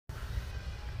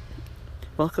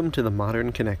Welcome to the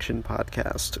Modern Connection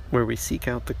podcast, where we seek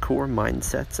out the core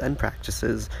mindsets and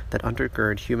practices that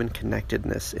undergird human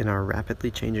connectedness in our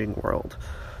rapidly changing world.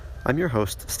 I'm your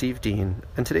host, Steve Dean,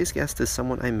 and today's guest is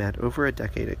someone I met over a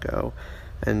decade ago,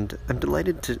 and I'm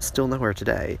delighted to still know her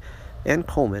today. Ann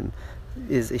Coleman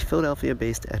is a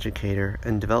Philadelphia-based educator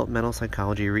and developmental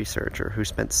psychology researcher who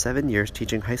spent 7 years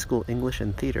teaching high school English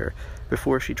and theater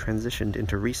before she transitioned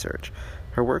into research.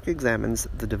 Her work examines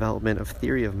the development of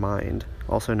theory of mind,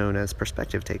 also known as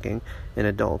perspective taking, in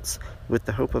adults, with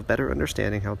the hope of better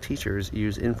understanding how teachers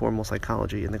use informal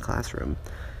psychology in the classroom.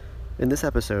 In this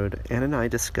episode, Ann and I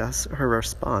discuss her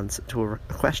response to a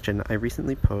question I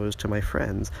recently posed to my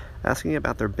friends, asking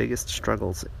about their biggest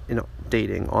struggles in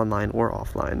dating, online or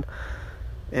offline.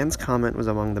 Ann's comment was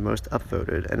among the most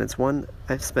upvoted, and it's one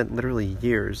I've spent literally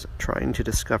years trying to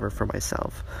discover for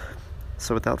myself.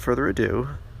 So without further ado,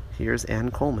 here's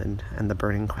Ann Coleman and the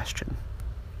burning question.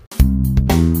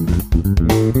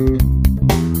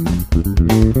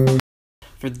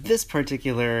 For this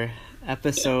particular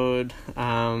episode,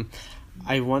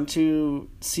 I want to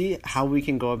see how we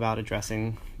can go about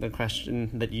addressing the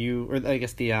question that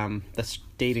the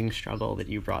dating struggle that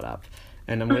you brought up.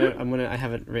 And I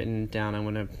have it written down. I'm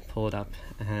gonna pull it up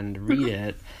and read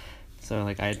it. So,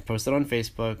 I had posted on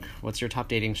Facebook, "What's your top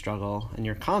dating struggle?" And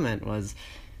your comment was,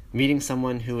 "Meeting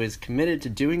someone who is committed to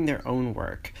doing their own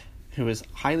work, who is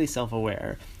highly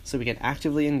self-aware, so we can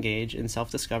actively engage in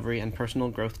self-discovery and personal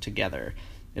growth together.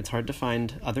 It's hard to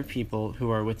find other people who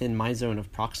are within my zone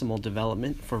of proximal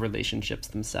development for relationships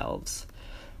themselves."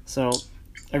 So,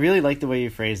 I really like the way you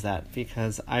phrase that,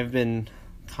 because I've been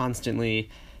constantly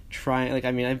trying,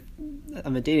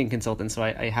 I'm a dating consultant, so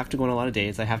I have to go on a lot of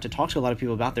dates. I have to talk to a lot of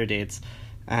people about their dates,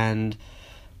 and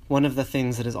one of the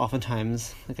things that is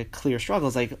oftentimes a clear struggle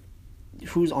is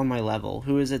who's on my level?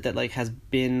 Who is it that has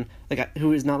been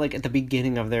who is not at the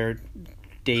beginning of their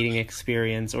dating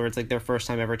experience, or it's their first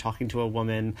time ever talking to a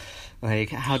woman?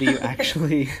 How do you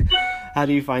actually how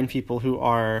do you find people who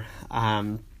are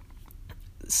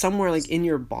somewhere in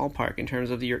your ballpark in terms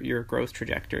of your growth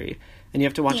trajectory? And you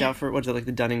have to watch out for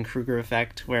the Dunning-Kruger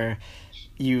effect, where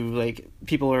you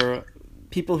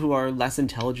people who are less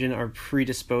intelligent are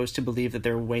predisposed to believe that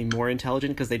they're way more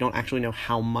intelligent because they don't actually know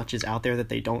how much is out there that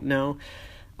they don't know.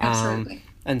 Absolutely.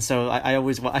 And so I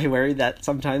worry that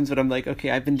sometimes, but I'm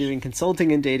okay, I've been doing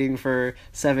consulting and dating for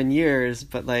 7 years,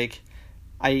 but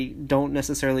I don't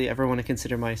necessarily ever want to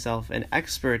consider myself an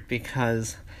expert,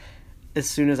 because as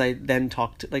soon as I then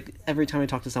every time I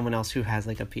talk to someone else who has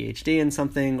a PhD in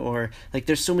something, or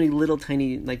there's so many little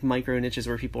tiny micro niches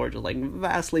where people are just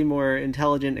vastly more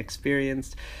intelligent,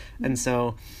 experienced. And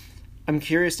so I'm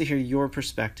curious to hear your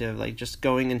perspective, just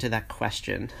going into that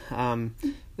question,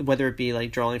 whether it be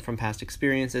drawing from past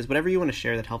experiences, whatever you want to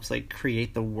share that helps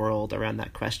create the world around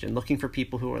that question, looking for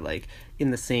people who are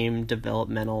in the same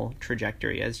developmental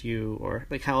trajectory as you, or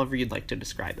however you'd like to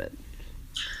describe it.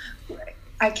 Right.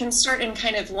 I can start in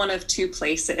kind of one of two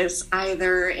places,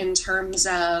 either in terms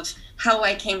of how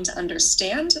I came to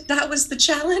understand that was the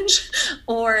challenge,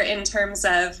 or in terms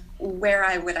of where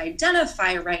I would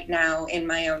identify right now in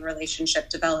my own relationship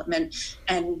development,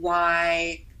 and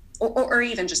why, or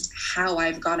even just how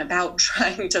I've gone about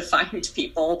trying to find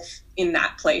people in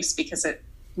that place, because it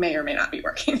may or may not be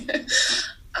working.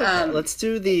 Let's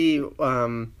do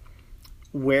the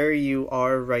where you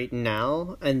are right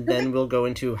now, and then we'll go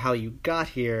into how you got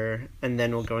here, and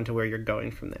then we'll go into where you're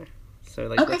going from there. So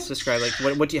let's describe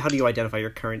how do you identify your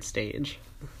current stage?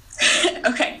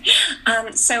 Okay.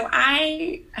 So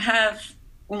I have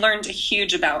learned a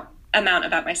huge amount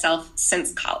about myself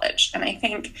since college. And I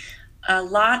think a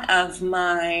lot of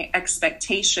my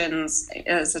expectations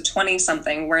as a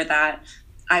 20-something were that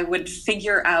I would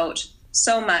figure out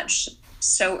so much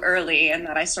so early, and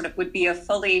that I sort of would be a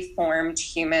fully formed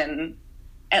human,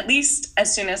 at least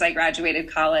as soon as I graduated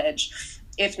college,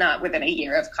 if not within a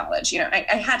year of college. I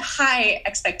had high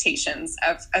expectations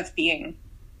of being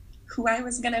who I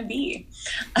was going to be.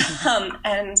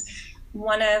 And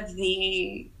one of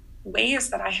the ways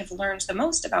that I have learned the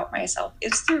most about myself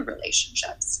is through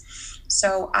relationships.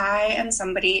 So I am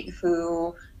somebody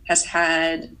who has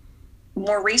had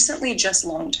more recently just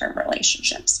long-term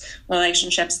relationships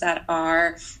that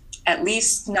are at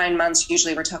least 9 months.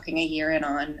 Usually we're talking a year and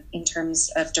on in terms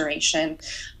of duration.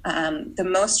 The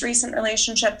most recent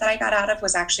relationship that I got out of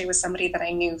was actually with somebody that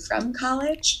I knew from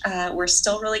college. We're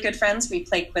still really good friends. We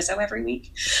play Quizzo every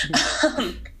week.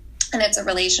 And it's a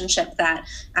relationship that,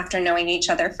 after knowing each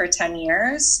other for 10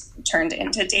 years, turned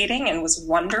into dating and was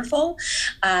wonderful.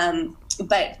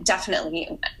 But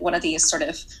definitely one of these sort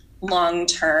of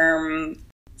long-term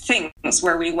things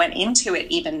where we went into it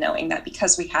even knowing that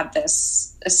because we had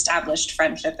this established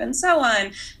friendship and so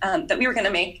on, that we were going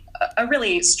to make a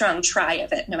really strong try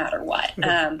of it no matter what.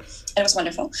 And it was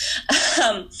wonderful.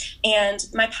 And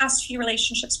my past few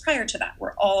relationships prior to that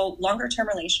were all longer term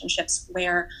relationships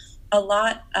where a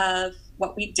lot of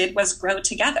what we did was grow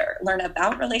together, learn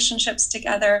about relationships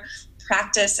together,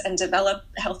 practice and develop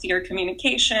healthier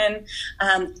communication.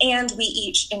 And we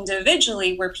each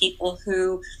individually were people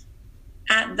who,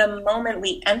 at the moment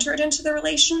we entered into the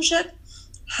relationship,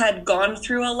 had gone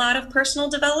through a lot of personal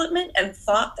development and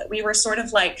thought that we were sort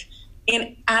of like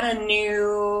at a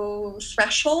new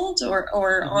threshold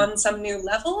or on some new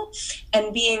level.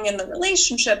 And being in the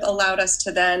relationship allowed us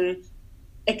to then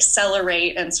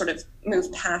accelerate and sort of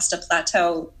move past a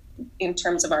plateau in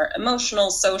terms of our emotional,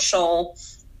 social,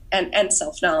 and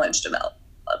self-knowledge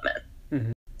development.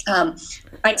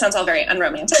 It sounds all very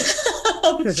unromantic.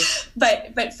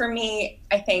 but for me,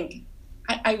 I think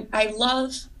I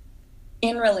love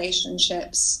in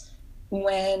relationships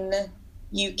when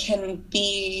you can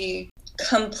be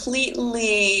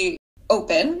completely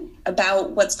open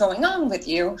about what's going on with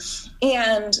you.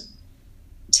 And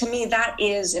to me, that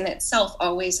is in itself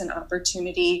always an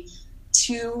opportunity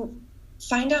to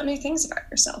find out new things about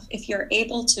yourself. If you're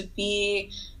able to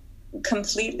be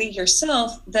completely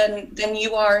yourself, then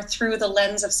you are, through the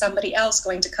lens of somebody else,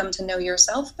 going to come to know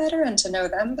yourself better and to know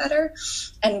them better,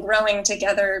 and growing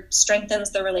together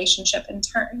strengthens the relationship in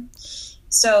turn.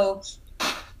 So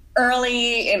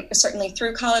early, certainly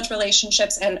through college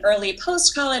relationships and early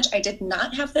post-college, I did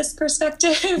not have this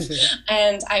perspective.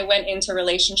 And I went into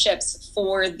relationships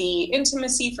for the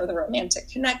intimacy, for the romantic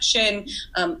connection,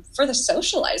 for the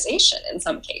socialization in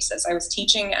some cases. I was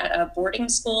teaching at a boarding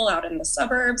school out in the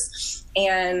suburbs,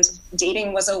 and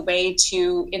dating was a way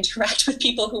to interact with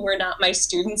people who were not my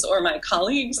students or my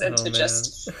colleagues, and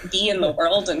just be in the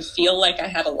world and feel like I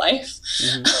had a life.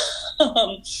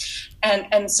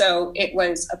 And so it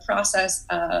was a process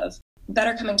of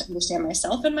better coming to understand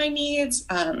myself and my needs,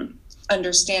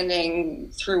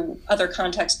 understanding through other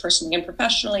contexts, personally and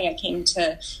professionally. I came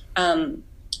to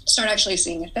start actually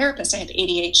seeing a therapist. I had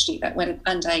ADHD that went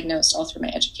undiagnosed all through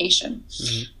my education.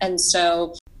 And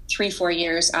so 3-4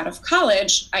 years out of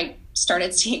college, I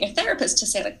started seeing a therapist to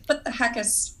say, like, what the heck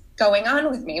is going on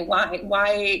with me?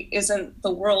 Why isn't the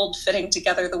world fitting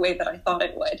together the way that I thought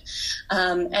it would?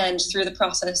 And through the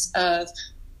process of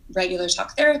regular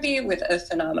talk therapy with a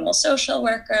phenomenal social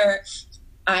worker,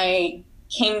 I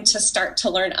came to start to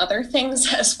learn other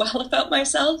things as well about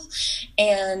myself.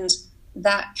 And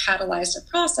that catalyzed a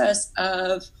process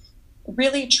of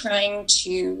really trying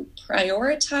to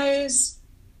prioritize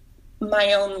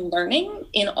my own learning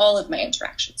in all of my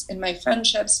interactions, in my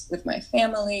friendships, with my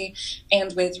family,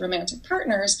 and with romantic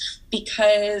partners,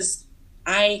 because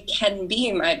I can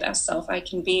be my best self. I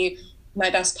can be my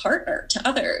best partner to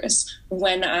others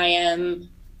when I am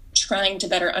trying to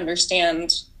better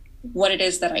understand what it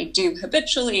is that I do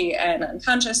habitually and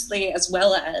unconsciously, as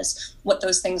well as what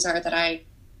those things are that I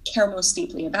care most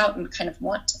deeply about and kind of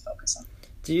want to focus on.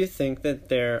 Do you think that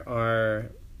there are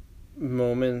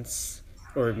moments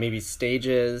or maybe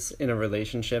stages in a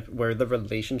relationship where the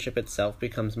relationship itself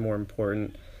becomes more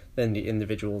important than the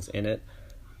individuals in it?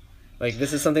 Like,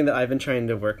 this is something that I've been trying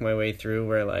to work my way through,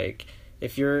 where, like,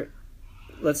 if you're,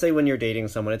 let's say when you're dating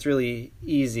someone, it's really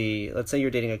easy. Let's say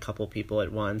you're dating a couple people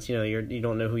at once, you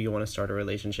don't know who you want to start a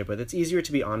relationship with. It's easier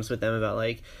to be honest with them about,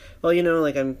 like, well,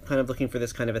 like, I'm kind of looking for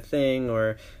this kind of a thing,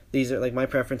 or these are, like, my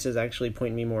preferences actually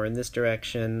point me more in this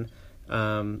direction.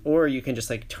 Or you can just,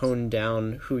 like, tone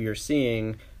down who you're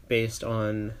seeing based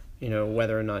on,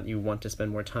 whether or not you want to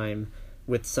spend more time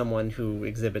with someone who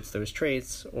exhibits those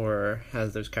traits or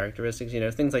has those characteristics,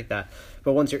 things like that.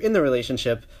 But once you're in the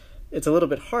relationship, it's a little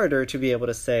bit harder to be able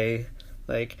to say,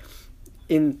 like,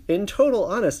 in total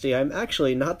honesty, I'm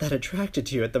actually not that attracted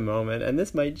to you at the moment, and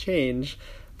this might change,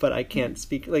 but I can't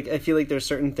speak. Like, I feel like there's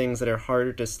certain things that are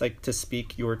harder to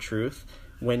speak your truth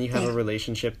when you have a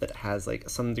relationship that has, like,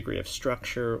 some degree of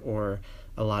structure or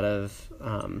a lot of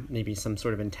maybe some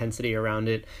sort of intensity around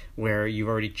it, where you've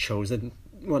already chosen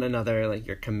one another, like,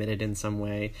 you're committed in some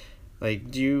way. Like,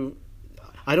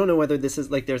 I don't know whether this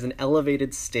is, like, there's an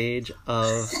elevated stage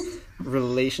of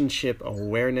relationship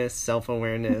awareness,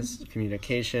 self-awareness,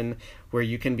 communication, where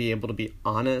you can be able to be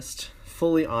honest,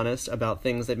 fully honest about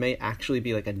things that may actually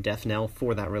be like a death knell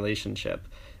for that relationship.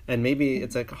 And maybe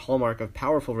it's like a hallmark of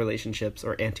powerful relationships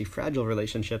or anti-fragile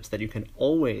relationships that you can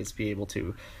always be able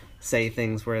to say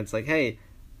things where it's like, hey,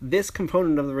 this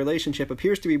component of the relationship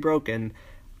appears to be broken.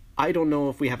 I don't know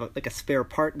if we have a spare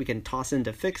part we can toss in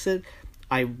to fix it.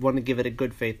 I want to give it a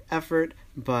good faith effort,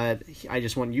 but I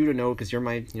just want you to know, because you're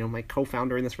my, my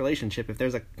co-founder in this relationship, if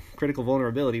there's a critical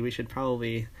vulnerability, we should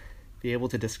probably be able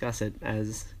to discuss it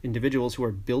as individuals who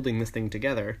are building this thing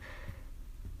together.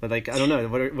 But I don't know,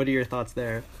 what are your thoughts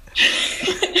there?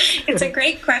 It's a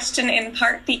great question, in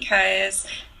part because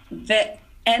the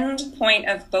end point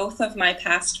of both of my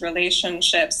past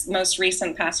relationships, most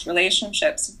recent past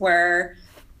relationships, were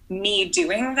me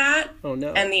doing that. Oh,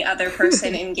 no. And the other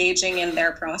person engaging in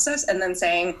their process and then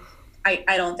saying, I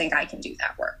don't think I can do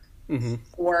that work. Mm-hmm.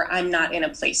 Or I'm not in a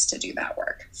place to do that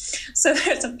work. So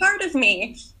there's a part of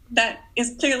me that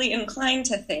is clearly inclined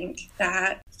to think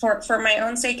that for my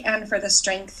own sake and for the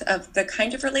strength of the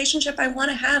kind of relationship I want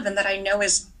to have and that I know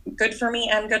is good for me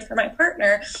and good for my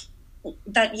partner,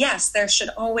 that yes, there should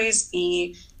always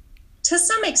be, to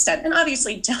some extent, and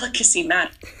obviously delicacy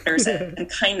matters and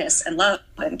kindness and love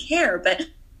and care, but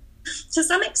to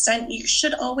some extent, you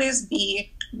should always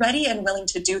be ready and willing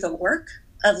to do the work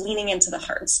of leaning into the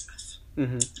hard stuff,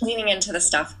 leaning into the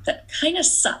stuff that kind of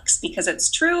sucks because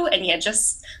it's true, and you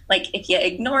just, if you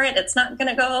ignore it, it's not going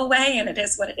to go away, and it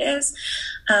is what it is.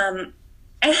 And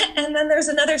then there's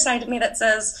another side of me that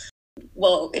says,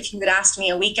 well, if you had asked me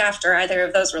a week after either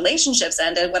of those relationships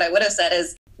ended, what I would have said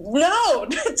is, no,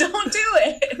 don't do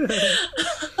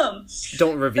it.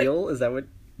 Don't reveal? Is that what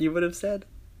you would have said?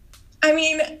 I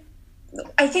mean,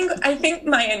 I think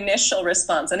my initial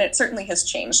response, and it certainly has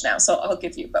changed now, so I'll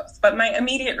give you both, but my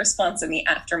immediate response in the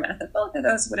aftermath of both of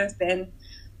those would have been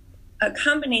a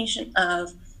combination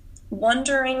of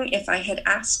wondering if I had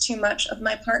asked too much of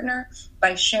my partner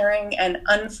by sharing an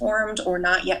unformed or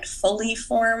not yet fully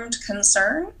formed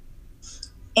concern,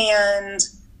 and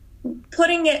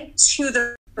putting it to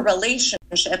the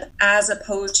relationship as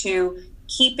opposed to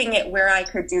keeping it where I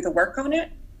could do the work on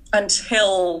it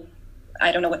until,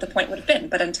 I don't know what the point would have been,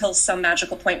 but until some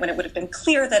magical point when it would have been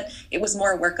clear that it was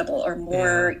more workable or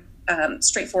more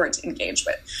straightforward to engage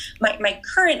with. My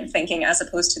current thinking, as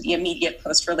opposed to the immediate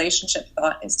post-relationship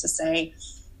thought, is to say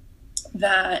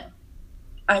that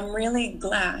I'm really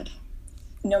glad,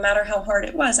 no matter how hard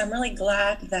it was, I'm really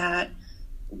glad that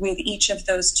with each of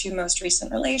those two most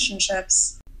recent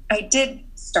relationships, I did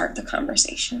start the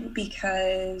conversation,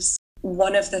 because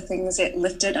one of the things it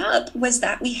lifted up was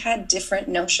that we had different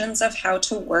notions of how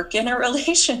to work in a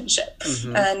relationship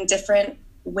and different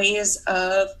ways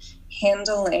of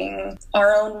handling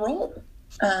our own role.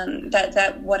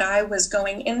 That what I was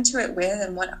going into it with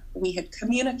and what we had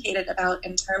communicated about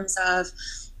in terms of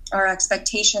our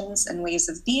expectations and ways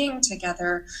of being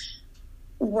together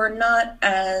were not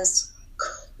as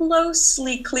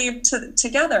closely cleaved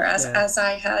together as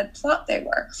I had thought they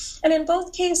were. And in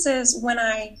both cases, when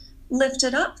I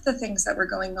lifted up the things that were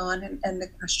going on and the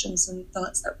questions and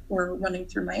thoughts that were running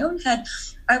through my own head,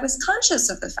 I was conscious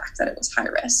of the fact that it was high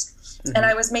risk. And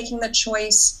I was making the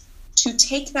choice to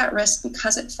take that risk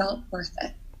because it felt worth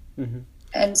it.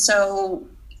 And so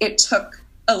it took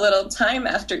a little time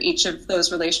after each of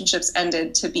those relationships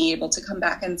ended to be able to come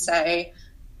back and say,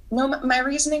 no, my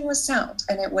reasoning was sound,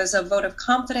 and it was a vote of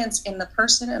confidence in the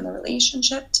person and the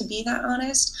relationship to be that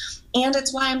honest. And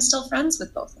it's why I'm still friends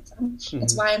with both of them.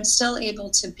 It's why I'm still able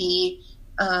to be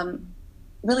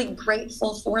really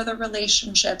grateful for the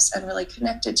relationships and really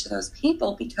connected to those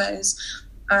people, because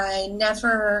I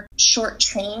never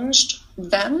shortchanged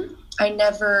them. I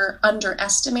never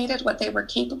underestimated what they were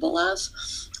capable of.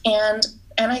 And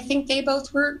I think they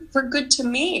both were good to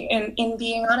me in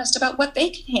being honest about what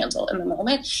they could handle in the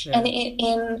moment. Yeah. And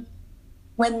in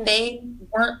when they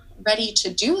weren't ready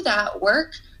to do that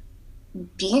work,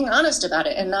 being honest about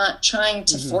it and not trying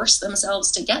to force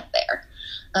themselves to get there.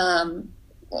 And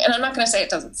I'm not going to say it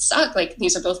doesn't suck.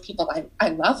 These are both people I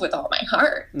love with all my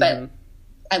heart, but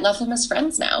I love them as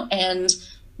friends now. And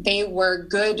they were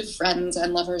good friends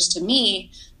and lovers to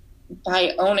me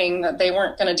by owning that they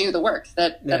weren't going to do the work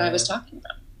that I was talking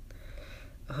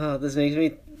about. Oh, this makes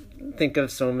me think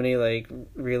of so many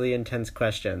really intense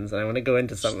questions, and I want to go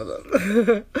into some of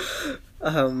them.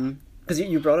 Because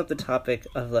you brought up the topic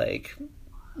of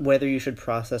whether you should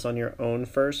process on your own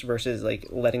first versus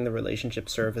letting the relationship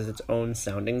serve as its own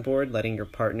sounding board, letting your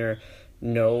partner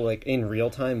know in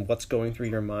real time what's going through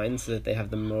your mind so that they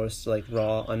have the most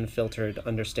raw, unfiltered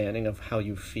understanding of how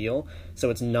you feel,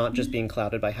 so it's not just being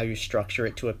clouded by how you structure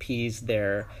it to appease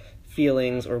their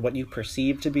feelings or what you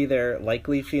perceive to be their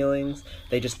likely feelings.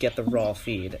 They just get the raw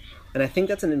feed. And I think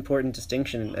that's an important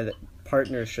distinction that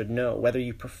partners should know, whether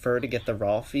you prefer to get the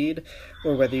raw feed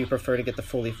or whether you prefer to get the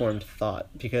fully formed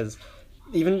thought, because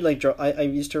even like I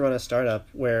used to run a startup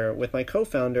where with my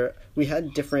co-founder we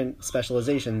had different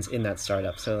specializations in that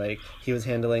startup. So like he was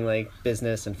handling like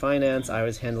business and finance, I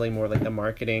was handling more like the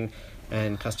marketing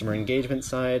and customer engagement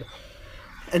side.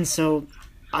 And so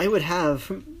I would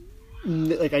have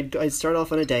like I'd start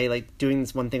off on a day like doing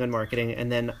this one thing on marketing,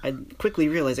 and then I'd quickly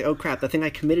realize like, oh crap, the thing I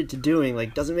committed to doing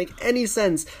like doesn't make any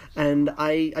sense, and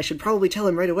I should probably tell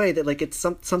him right away that like it's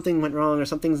something went wrong or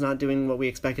something's not doing what we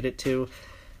expected it to.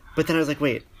 But then I was like,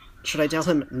 wait, should I tell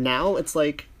him now? It's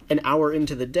like an hour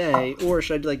into the day, or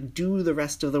should I like do the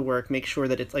rest of the work, make sure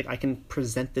that it's like I can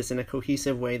present this in a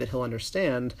cohesive way that he'll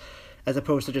understand, as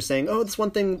opposed to just saying, oh, this one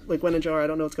thing like went ajar, I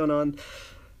don't know what's going on.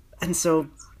 And so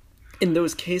in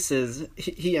those cases,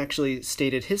 he actually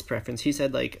stated his preference. He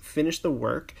said, like, finish the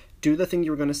work, do the thing you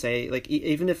were going to say. Like,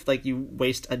 even if, like, you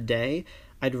waste a day,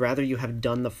 I'd rather you have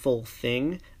done the full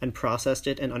thing and processed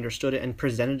it and understood it and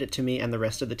presented it to me and the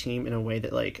rest of the team in a way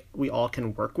that, like, we all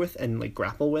can work with and, like,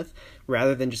 grapple with,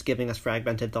 rather than just giving us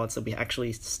fragmented thoughts that we actually,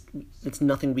 it's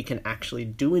nothing we can actually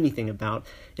do anything about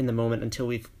in the moment until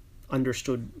we've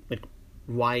understood, like,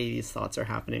 why these thoughts are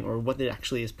happening, or what it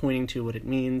actually is pointing to, what it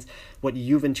means, what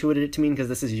you've intuited it to mean, because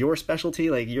this is your specialty,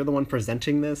 like you're the one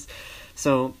presenting this.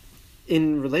 So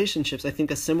in relationships, I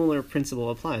think a similar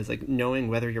principle applies, like knowing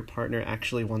whether your partner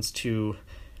actually wants to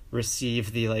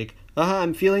receive the like,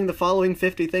 I'm feeling the following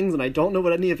 50 things and I don't know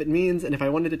what any of it means, and if I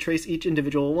wanted to trace each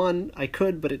individual one, I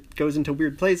could, but it goes into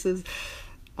weird places.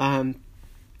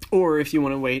 Or if you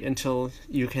want to wait until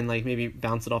you can like maybe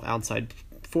bounce it off outside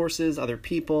forces, other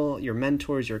people, your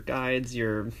mentors, your guides,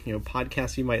 your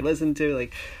podcasts you might listen to,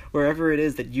 like wherever it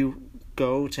is that you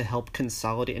go to help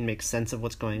consolidate and make sense of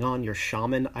what's going on, your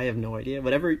shaman, I have no idea,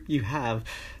 whatever you have,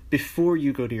 before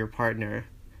you go to your partner.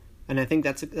 And I think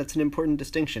that's an important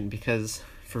distinction, because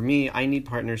for me, I need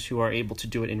partners who are able to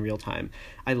do it in real time.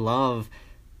 I love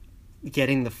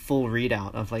getting the full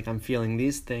readout of like, I'm feeling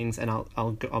these things, and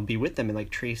I'll be with them and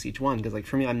like trace each one, because like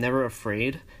for me, I'm never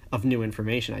afraid of new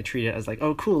information. I treat it as like,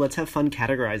 oh cool, let's have fun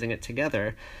categorizing it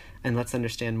together and let's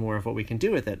understand more of what we can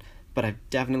do with it. But I've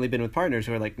definitely been with partners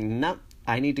who are like, nope,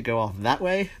 I need to go off that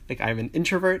way. Like, I'm an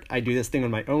introvert, I do this thing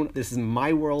on my own, this is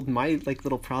my world, my like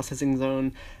little processing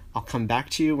zone. I'll come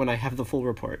back to you when I have the full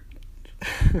report.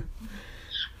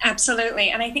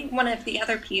 Absolutely. And I think one of the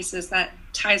other pieces that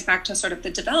ties back to sort of the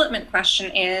development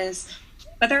question is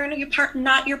whether or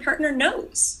not your partner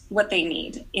knows what they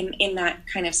need in that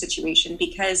kind of situation.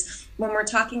 Because when we're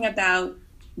talking about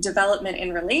development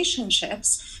in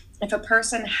relationships, if a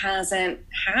person hasn't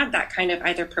had that kind of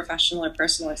either professional or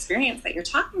personal experience that you're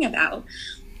talking about,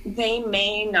 they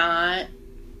may not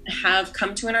have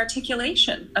come to an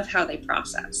articulation of how they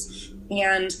process.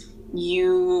 And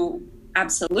you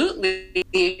absolutely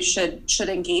should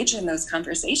engage in those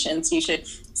conversations. You should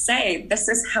say, this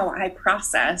is how I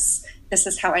process. This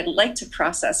is how I'd like to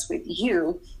process with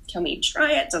you. Can we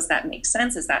try it? Does that make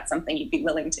sense? Is that something you'd be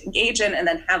willing to engage in? And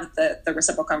then have the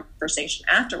reciprocal conversation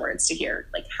afterwards to hear,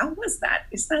 like, how was that?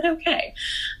 Is that okay?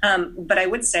 But I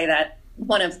would say that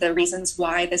one of the reasons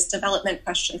why this development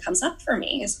question comes up for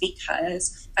me is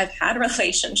because I've had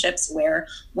relationships where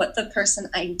what the person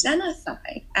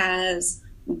identified as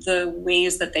the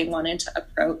ways that they wanted to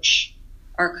approach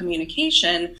our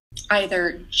communication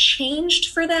either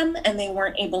changed for them and they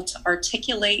weren't able to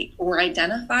articulate or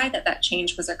identify that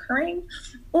change was occurring,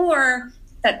 or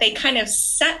that they kind of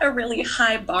set a really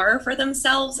high bar for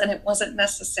themselves and it wasn't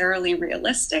necessarily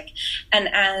realistic. And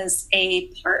as a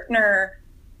partner,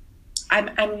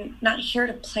 I'm not here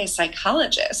to play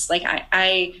psychologist. Like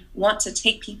I want to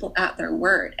take people at their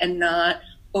word and not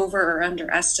over or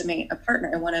underestimate a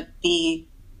partner. I want to be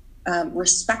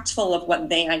respectful of what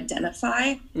they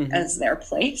identify as their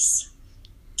place.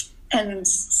 And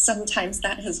sometimes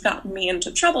that has gotten me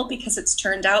into trouble because it's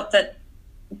turned out that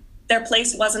their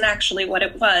place wasn't actually what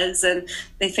it was and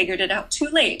they figured it out too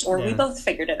late, or we both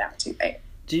figured it out too late.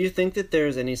 Do you think that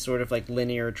there's any sort of like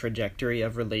linear trajectory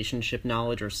of relationship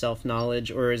knowledge or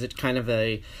self-knowledge, or is it kind of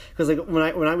because like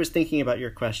when I was thinking about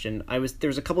your question,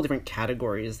 there's a couple different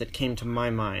categories that came to my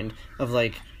mind of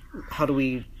like, how do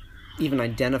we even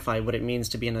identify what it means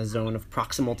to be in a zone of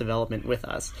proximal development with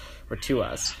us or to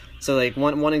us? So like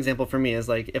one example for me is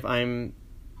like, if I'm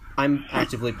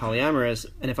actively polyamorous,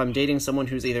 and if I'm dating someone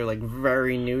who's either like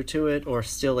very new to it or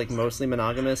still like mostly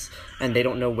monogamous and they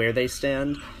don't know where they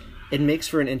stand, it makes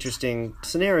for an interesting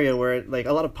scenario where like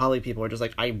a lot of poly people are just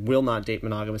like, I will not date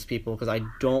monogamous people because I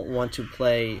don't want to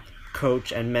play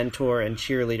coach and mentor and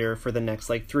cheerleader for the next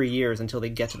like 3 years until they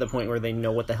get to the point where they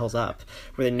know what the hell's up,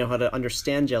 where they know how to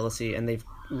understand jealousy and they've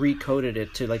recoded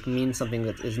it to like mean something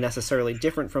that is necessarily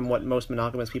different from what most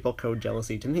monogamous people code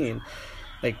jealousy to mean.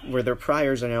 like where their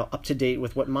priors are now up to date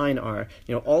with what mine are,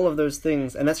 you know, all of those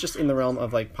things. And that's just in the realm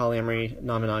of like polyamory,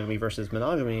 non-monogamy versus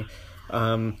monogamy.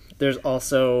 There's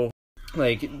also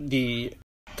like the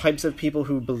types of people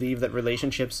who believe that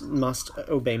relationships must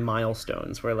obey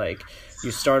milestones, where like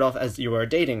you start off as you are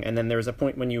dating, and then there's a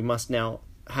point when you must now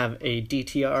have a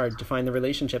DTR, define the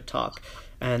relationship talk,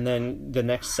 and then the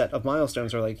next set of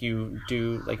milestones are like you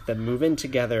do like the move in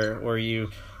together, or you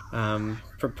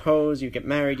propose, you get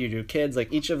married, you do kids.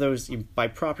 Like each of those, you buy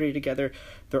property together.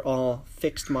 They're all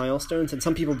fixed milestones, and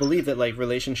some people believe that like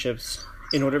relationships,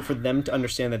 in order for them to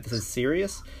understand that this is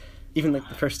serious, even like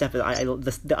the first step is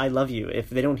I love you. If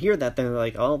they don't hear that, then they're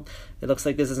like, oh, it looks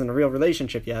like this isn't a real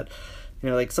relationship yet. You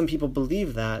know, like some people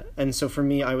believe that. And so for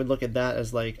me, I would look at that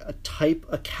as like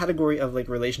a category of like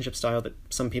relationship style that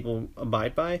some people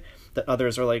abide by, that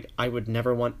others are like, I would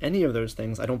never want any of those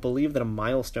things. I don't believe that a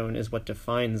milestone is what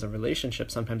defines a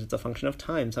relationship. Sometimes it's a function of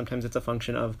time. Sometimes it's a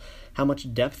function of how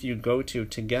much depth you go to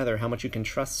together, how much you can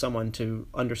trust someone to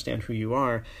understand who you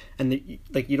are. And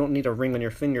like, you don't need a ring on your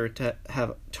finger to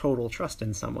have total trust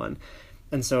in someone.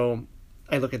 And so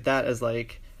I look at that as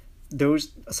like,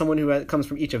 someone who comes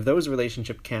from each of those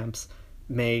relationship camps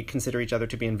may consider each other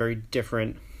to be in very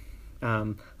different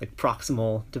like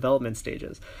proximal development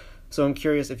stages. So I'm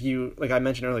curious if you, like I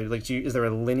mentioned earlier, like is there a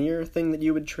linear thing that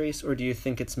you would trace, or do you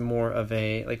think it's more of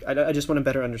a, like I just want to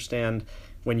better understand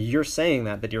when you're saying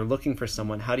that you're looking for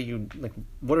someone, how do you, like,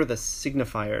 what are the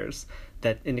signifiers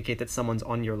that indicate that someone's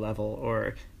on your level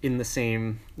or in the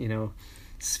same, you know,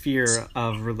 sphere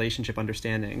of relationship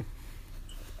understanding?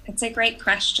 It's a great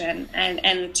question.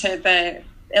 And to the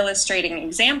illustrating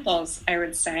examples, I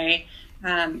would say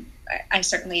I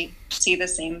certainly see the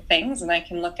same things, and I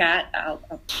can look at, I'll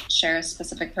share a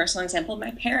specific personal example of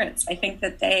my parents. I think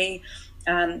that they,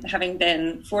 having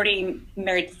been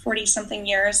married 40-something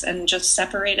years and just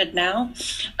separated now,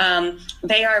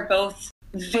 they are both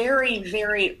very,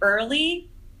 very early,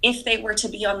 if they were to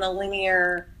be on the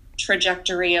linear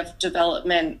trajectory of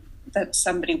development that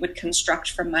somebody would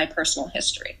construct from my personal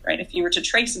history, right? If you were to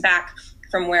trace back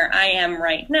from where I am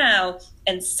right now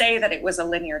and say that it was a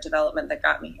linear development that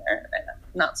got me here, and I'm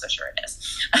not so sure it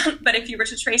is. But if you were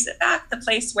to trace it back, the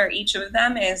place where each of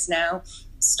them is now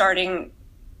starting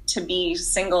to be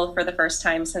single for the first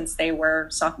time since they were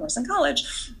sophomores in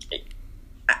college,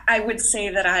 I would say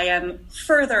that I am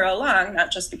further along,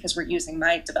 not just because we're using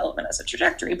my development as a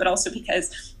trajectory, but also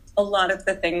because a lot of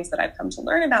the things that I've come to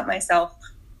learn about myself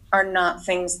are not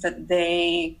things that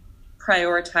they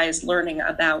prioritize learning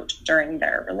about during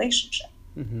their relationship.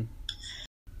 Mm-hmm.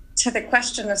 To the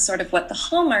question of sort of what the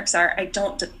hallmarks are, I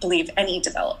don't believe any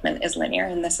development is linear,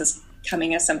 and this is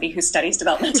coming as somebody who studies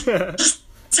developmental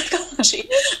psychology.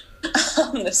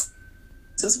 This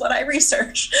is what I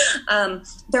research.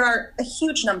 There are a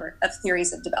huge number of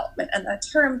theories of development, and the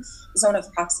term zone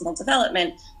of proximal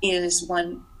development is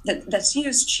one that's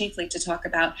used chiefly to talk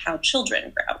about how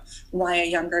children grow, why a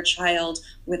younger child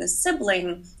with a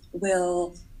sibling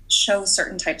will show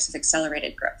certain types of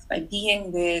accelerated growth. By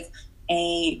being with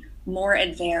a more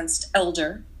advanced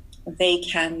elder, they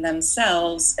can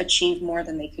themselves achieve more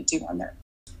than they could do on their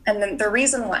own. And then the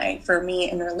reason why, for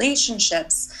me, in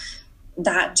relationships,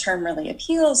 that term really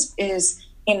appeals is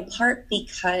in part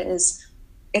because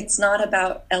it's not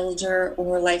about elder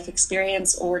or life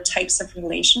experience or types of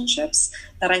relationships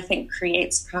that I think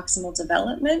creates proximal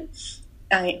development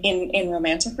in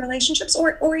romantic relationships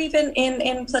or even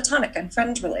in platonic and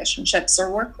friend relationships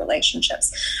or work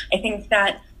relationships. I think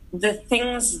that the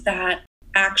things that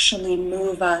actually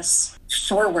move us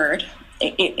forward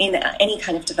in any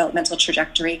kind of developmental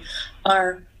trajectory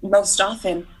are most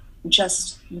often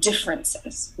just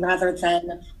differences rather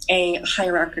than a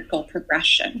hierarchical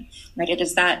progression, right? It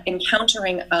is that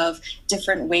encountering of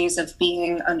different ways of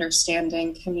being,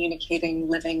 understanding, communicating,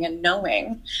 living, and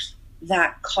knowing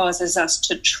that causes us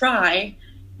to try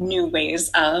new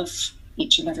ways of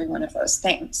each and every one of those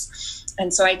things.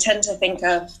 And so I tend to think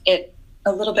of it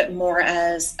a little bit more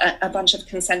as a bunch of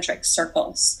concentric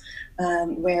circles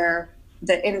where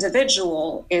the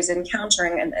individual is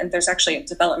encountering, and there's actually a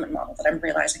development model that I'm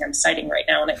realizing I'm citing right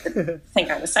now, and I didn't think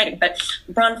I was citing, but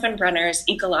Bronfenbrenner's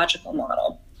ecological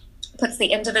model puts the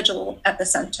individual at the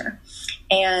center,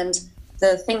 and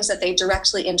the things that they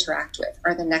directly interact with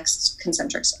are the next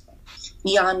concentric circle.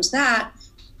 Beyond that,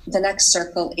 the next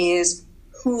circle is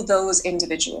who those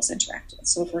individuals interact with.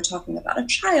 So if we're talking about a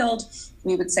child,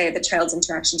 we would say the child's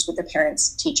interactions with the parents,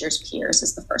 teachers, peers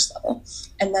is the first level.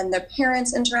 And then the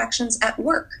parents' interactions at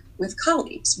work with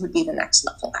colleagues would be the next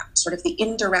level out, sort of the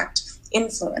indirect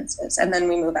influences. And then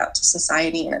we move out to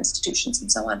society and institutions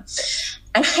and so on.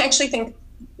 And I actually think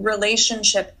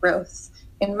relationship growth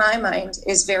in my mind,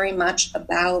 is very much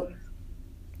about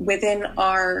within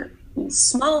our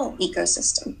small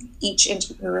ecosystem, each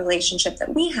interrelationship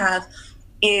that we have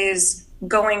is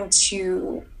going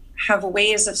to have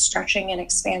ways of stretching and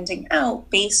expanding out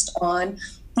based on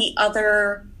the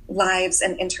other lives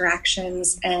and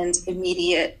interactions and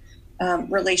immediate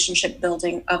relationship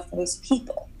building of those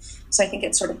people. So I think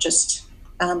it sort of just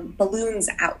balloons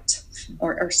out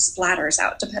or splatters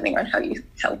out, depending on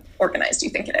how organized you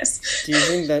think it is. Do you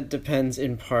think that depends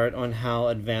in part on how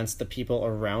advanced the people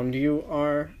around you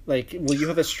are? Like, will you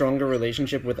have a stronger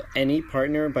relationship with any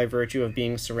partner by virtue of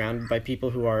being surrounded by people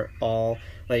who are all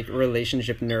like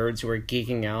relationship nerds who are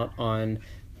geeking out on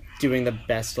doing the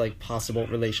best like possible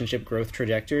relationship growth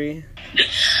trajectory?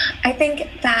 I think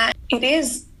that it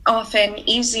is often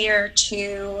easier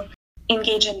to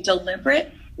engage in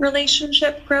deliberate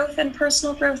relationship growth and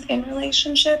personal growth in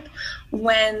relationship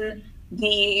when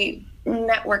the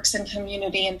networks and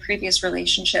community and previous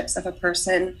relationships of a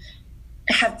person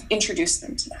have introduced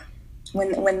them to that.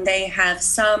 When they have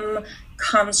some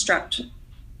construct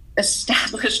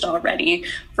established already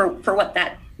for what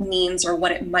that means or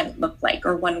what it might look like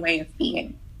or one way of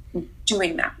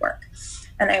doing that work.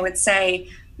 And I would say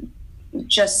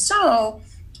just so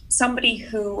somebody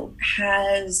who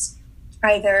has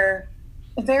either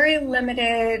a very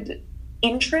limited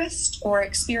interest or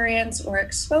experience or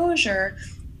exposure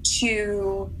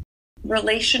to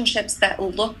relationships that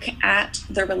look at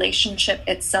the relationship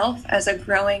itself as a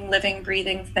growing, living,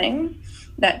 breathing thing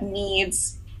that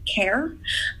needs care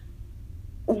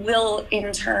will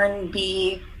in turn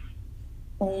be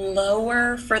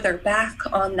further back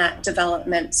on that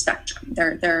development spectrum.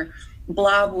 Their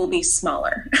blob will be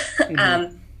smaller.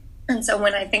 Mm-hmm. And so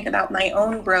when I think about my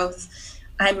own growth,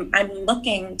 I'm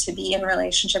looking to be in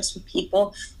relationships with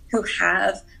people who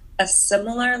have a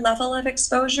similar level of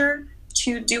exposure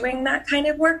to doing that kind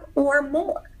of work or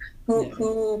more,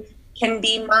 who can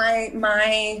be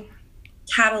my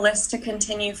catalyst to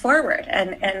continue forward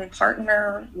and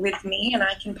partner with me, and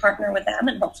I can partner with them,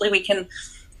 and hopefully we can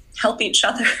help each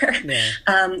other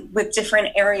with different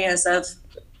areas of,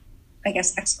 I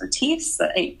guess, expertise.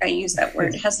 I use that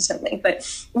word hesitantly,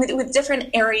 but with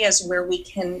different areas where we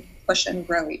can push and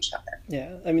grow each other.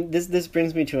 Yeah, I mean, this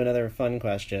brings me to another fun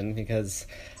question, because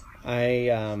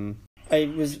I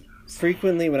was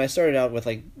frequently, when I started out with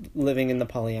like living in the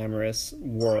polyamorous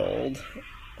world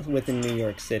within New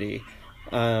York City,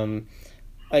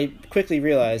 I quickly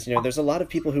realized, there's a lot of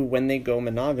people who, when they go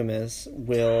monogamous,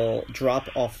 will drop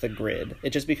off the grid.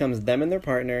 It just becomes them and their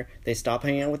partner. They stop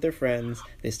hanging out with their friends.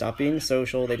 They stop being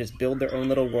social. They just build their own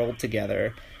little world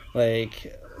together.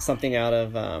 Like something out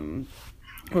of,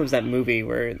 what was that movie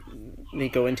where they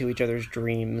go into each other's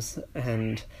dreams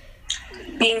and...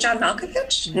 Being John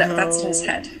Malkovich? No, that's in his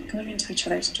head. Going into each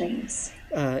other's dreams.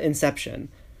 Inception.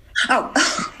 Oh.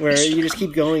 Where you just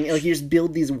keep going, like you just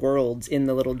build these worlds in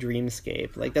the little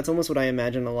dreamscape. Like that's almost what I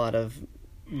imagine a lot of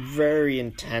very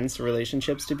intense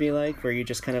relationships to be like, where you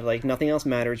just kind of like nothing else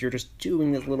matters. You're just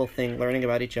doing this little thing, learning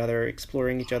about each other,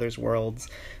 exploring each other's worlds,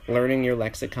 learning your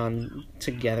lexicon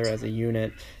together as a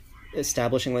unit,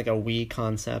 establishing like a we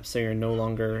concept, so you're no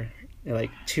longer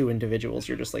like two individuals,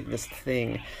 you're just like this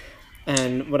thing.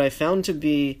 And what I found to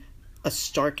be a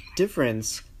stark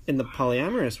difference in the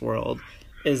polyamorous world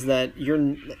is that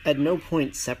you're at no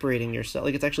point separating yourself.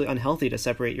 Like, it's actually unhealthy to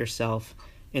separate yourself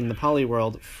in the poly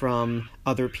world from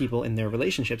other people in their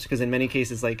relationships, because in many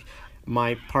cases, like,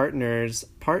 my partner's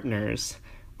partners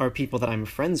are people that I'm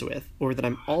friends with or that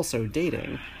I'm also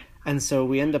dating. And so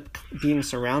we end up being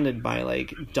surrounded by,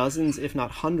 like, dozens, if not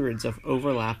hundreds, of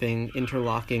overlapping,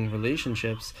 interlocking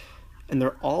relationships, and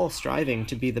they're all striving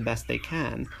to be the best they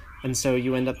can. And so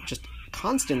you end up just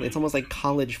constantly, it's almost like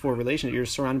college for relationships. You're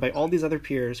surrounded by all these other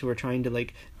peers who are trying to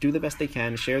like do the best they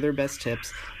can, share their best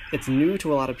tips. It's new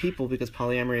to a lot of people because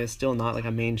polyamory is still not like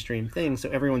a mainstream thing, so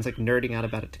everyone's like nerding out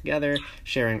about it together,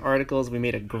 sharing articles. We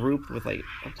made a group with like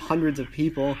hundreds of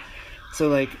people, so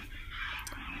like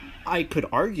I could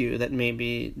argue that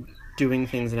maybe doing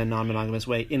things in a non-monogamous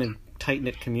way in a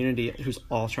tight-knit community who's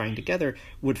all trying together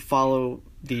would follow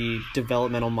the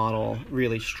developmental model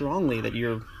really strongly that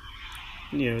you're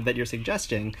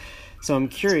suggesting. So I'm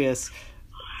curious,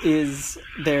 is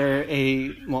there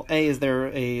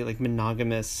a like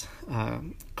monogamous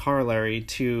corollary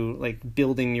to like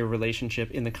building your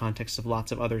relationship in the context of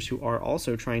lots of others who are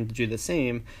also trying to do the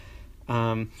same?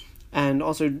 And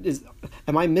also,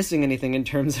 am I missing anything in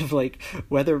terms of like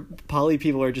whether poly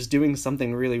people are just doing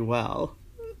something really well?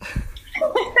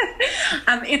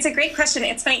 It's a great question.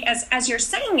 It's funny, as you're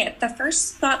saying it, the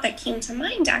first thought that came to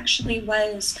mind actually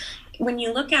was when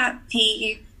you look at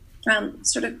the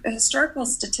sort of historical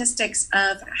statistics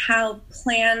of how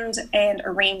planned and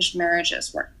arranged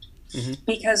marriages work.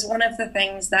 Because one of the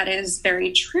things that is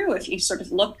very true, if you sort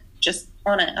of look just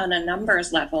on a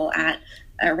numbers level at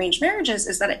arranged marriages,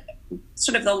 is that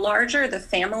sort of the larger the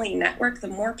family network, the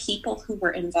more people who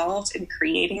were involved in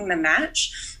creating the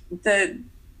match, the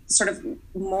sort of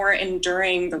more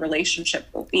enduring the relationship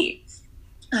will be.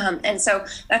 And so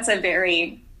that's a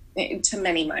very, to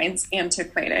many minds,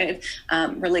 antiquated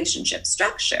relationship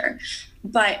structure.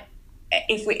 But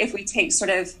if we take sort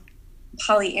of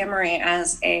polyamory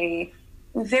as a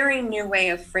very new way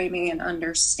of framing and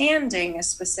understanding a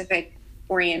specific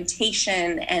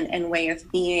orientation and way of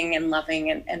being and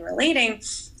loving and relating,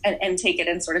 and take it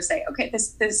and sort of say, okay,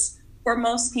 this for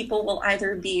most people will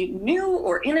either be new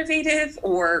or innovative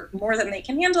or more than they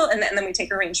can handle. And then we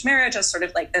take arranged marriage as sort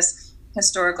of like this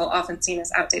historical, often seen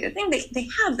as outdated thing. They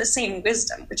have the same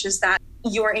wisdom, which is that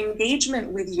your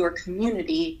engagement with your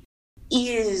community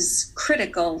is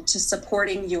critical to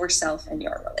supporting yourself and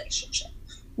your relationship,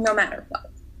 no matter what.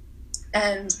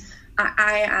 And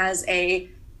I as a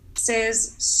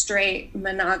cis, straight,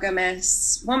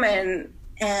 monogamous woman,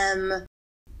 am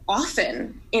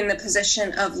often in the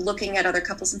position of looking at other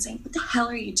couples and saying, what the hell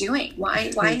are you doing?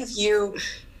 Why have you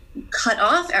cut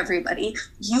off everybody?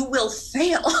 You will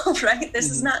fail, right?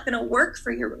 This is not going to work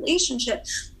for your relationship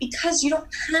because you don't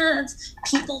have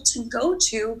people to go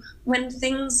to when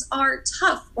things are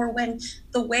tough, or when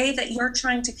the way that you're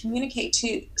trying to communicate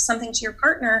to something to your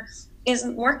partner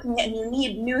isn't working and you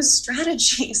need new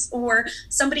strategies, or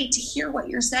somebody to hear what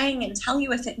you're saying and tell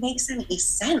you if it makes any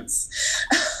sense.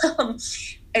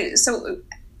 So,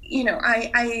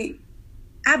 I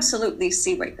absolutely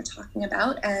see what you're talking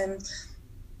about. And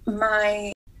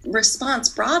my response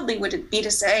broadly would be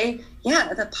to say,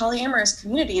 yeah, the polyamorous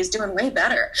community is doing way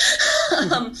better.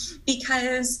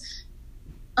 Because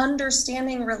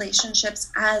understanding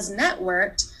relationships as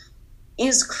networked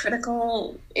is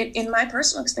critical, in my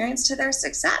personal experience, to their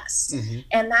success.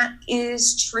 And that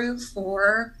is true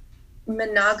for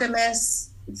monogamous,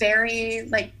 very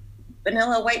like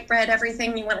vanilla, white bread,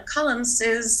 everything you want to call them,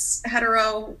 cis,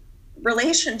 hetero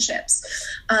relationships.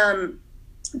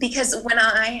 Because when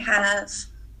I have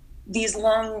these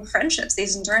long friendships,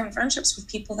 these enduring friendships with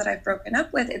people that I've broken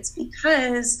up with, it's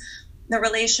because the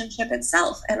relationship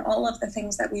itself and all of the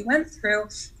things that we went through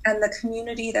and the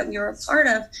community that we were a part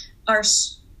of are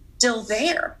still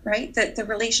there, right? That the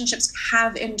relationships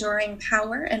have enduring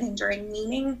power and enduring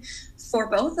meaning for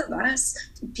both of us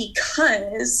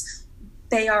because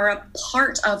they are a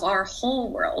part of our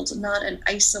whole world, not an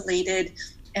isolated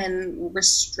and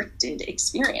restricted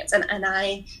experience. And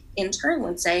I, in turn,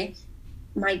 would say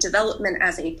my development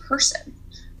as a person,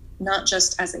 not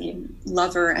just as a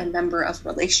lover and member of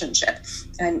relationship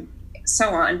and so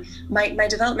on, my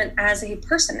development as a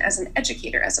person, as an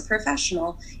educator, as a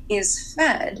professional, is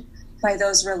fed by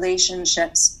those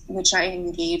relationships which I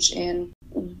engage in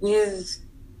with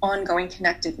ongoing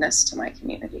connectedness to my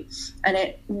community. And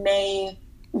it may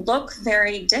look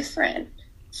very different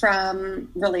from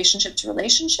relationship to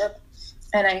relationship.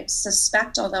 And I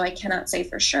suspect, although I cannot say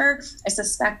for sure, I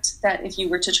suspect that if you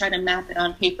were to try to map it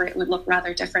on paper, it would look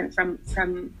rather different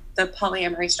from the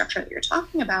polyamory structure that you're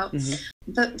talking about.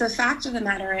 The fact of the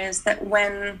matter is that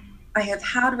when I have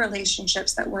had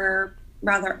relationships that were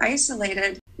rather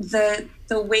isolated, the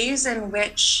ways in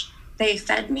which they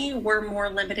fed me were more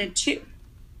limited too.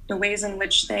 The ways in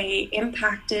which they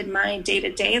impacted my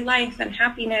day-to-day life and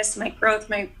happiness, my growth,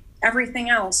 my everything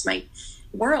else, my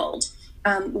world,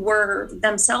 were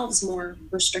themselves more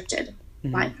restricted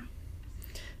by that.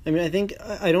 I mean, I think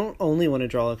I don't only want to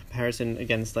draw a comparison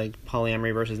against like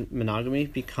polyamory versus monogamy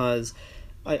because,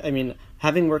 I mean,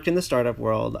 having worked in the startup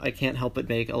world, I can't help but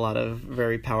make a lot of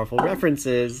very powerful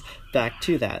references back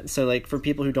to that. So like for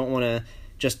people who don't want to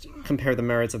just compare the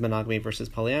merits of monogamy versus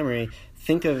polyamory,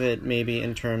 think of it maybe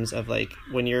in terms of like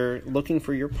when you're looking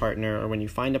for your partner or when you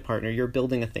find a partner, you're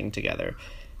building a thing together.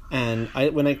 And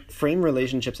when I frame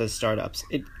relationships as startups,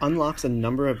 it unlocks a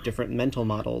number of different mental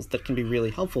models that can be really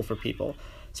helpful for people.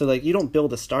 So, like, you don't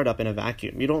build a startup in a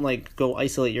vacuum. You don't, like, go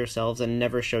isolate yourselves and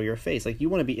never show your face. Like, you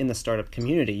want to be in the startup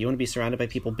community. You want to be surrounded by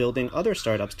people building other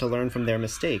startups to learn from their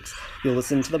mistakes. You'll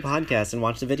listen to the podcast and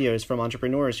watch the videos from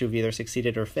entrepreneurs who've either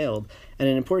succeeded or failed. And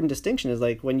an important distinction is,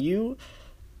 like, when you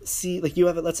see, like,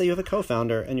 let's say you have a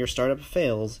co-founder and your startup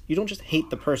fails, you don't just hate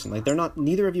the person. Like,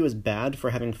 neither of you is bad for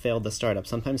having failed the startup.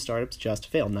 Sometimes startups just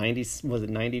fail. 90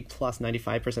 plus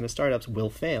 95% of startups will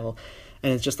fail.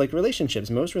 And it's just like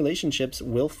relationships. Most relationships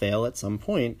will fail at some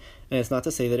point. And it's not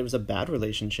to say that it was a bad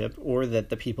relationship or that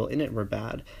the people in it were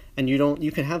bad. And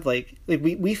you can have like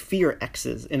we fear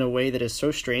exes in a way that is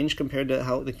so strange compared to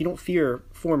how, like, you don't fear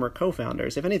former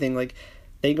co-founders. If anything, like,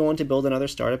 they go on to build another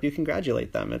startup, you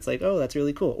congratulate them. It's like, oh, that's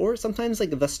really cool. Or sometimes,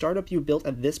 like, the startup you built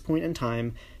at this point in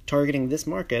time, targeting this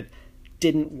market,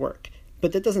 didn't work.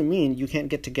 But that doesn't mean you can't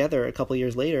get together a couple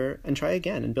years later and try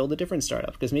again and build a different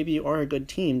startup, because maybe you are a good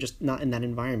team, just not in that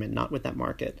environment, not with that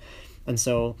market. And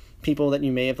so people that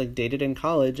you may have, like, dated in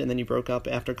college and then you broke up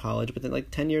after college, but then, like,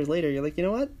 10 years later, you're like, you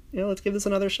know what? Let's give this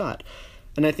another shot.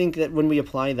 And I think that when we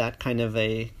apply that kind of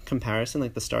a comparison,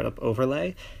 like the startup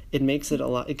overlay, it gives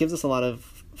us a lot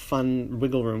of fun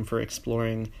wiggle room for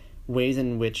exploring ways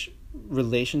in which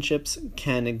relationships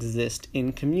can exist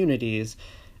in communities.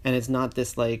 And it's not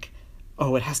this like,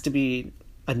 oh, it has to be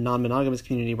a non-monogamous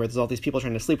community where there's all these people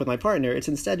trying to sleep with my partner. It's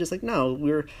instead just like,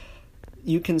 no,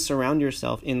 you can surround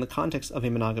yourself in the context of a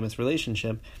monogamous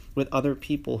relationship with other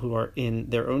people who are in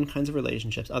their own kinds of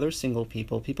relationships, other single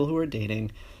people who are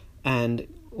dating, and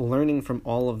learning from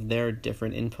all of their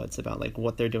different inputs about, like,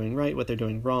 what they're doing right, what they're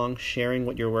doing wrong, sharing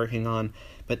what you're working on.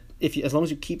 But as long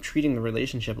as you keep treating the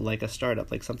relationship like a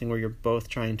startup, like something where you're both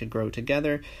trying to grow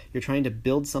together, you're trying to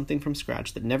build something from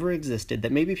scratch that never existed,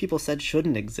 that maybe people said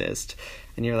shouldn't exist,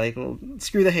 and you're like, well,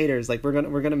 screw the haters, like, we're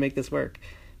gonna make this work.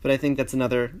 But I think that's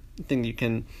another thing you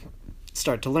can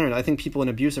start to learn. I think people in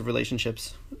abusive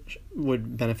relationships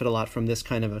would benefit a lot from this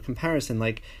kind of a comparison.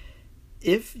 Like,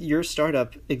 if your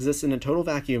startup exists in a total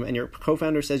vacuum and your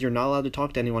co-founder says you're not allowed to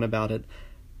talk to anyone about it,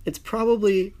 it's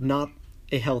probably not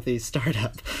a healthy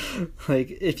startup.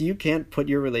 Like, if you can't put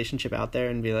your relationship out there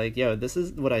and be like, yo, this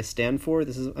is what I stand for,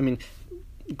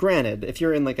 granted, if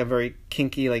you're in, like, a very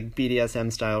kinky, like,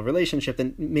 BDSM style relationship,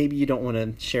 then maybe you don't want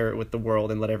to share it with the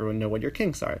world and let everyone know what your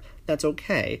kinks are. That's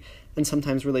okay. And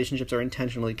sometimes relationships are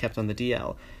intentionally kept on the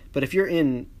DL. But if you're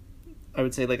in, I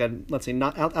would say, like, let's say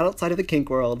not outside of the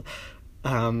kink world,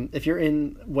 if you're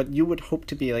in what you would hope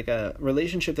to be like a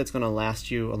relationship that's going to last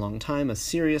you a long time, a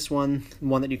serious one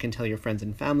that you can tell your friends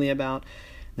and family about,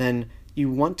 then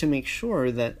you want to make sure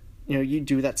that, you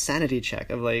do that sanity check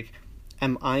of, like,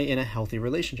 am I in a healthy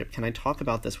relationship? Can I talk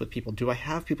about this with people? Do I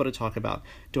have people to talk about?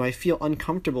 Do I feel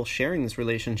uncomfortable sharing this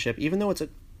relationship, even though it's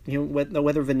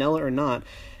whether vanilla or not?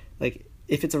 Like,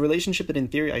 if it's a relationship that in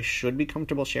theory I should be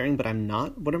comfortable sharing, but I'm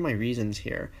not, what are my reasons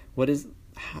here?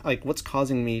 What's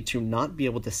causing me to not be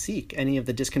able to seek any of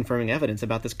the disconfirming evidence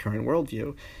about this current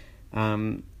worldview?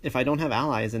 If I don't have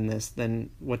allies in this,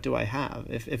 then what do I have?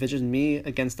 If it's just me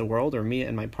against the world, or me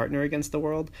and my partner against the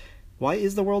world, why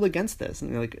is the world against this?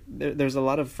 And, like, there's a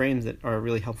lot of frames that are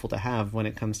really helpful to have when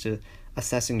it comes to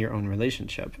assessing your own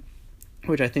relationship,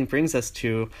 which I think brings us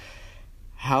to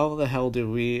how the hell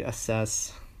do we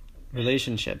assess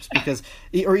relationships? Because,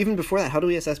 or even before that, how do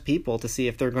we assess people to see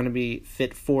if they're going to be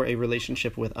fit for a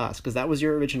relationship with us? Because that was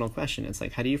your original question. It's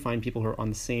like, how do you find people who are on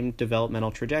the same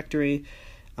developmental trajectory?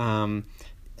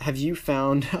 Have you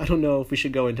found, I don't know if we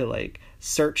should go into, like,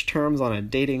 search terms on a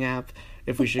dating app,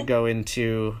 if we should go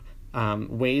into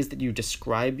ways that you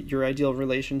describe your ideal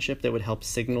relationship that would help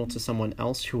signal to someone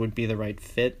else who would be the right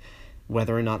fit,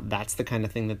 whether or not that's the kind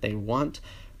of thing that they want.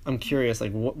 I'm curious,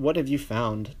 like, what have you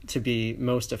found to be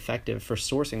most effective for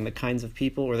sourcing the kinds of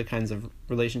people or the kinds of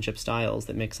relationship styles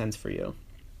that make sense for you?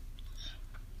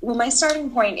 Well, my starting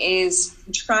point is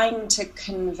trying to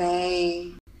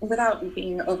convey, without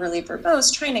being overly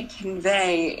verbose, trying to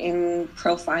convey in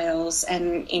profiles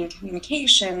and in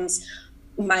communications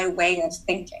my way of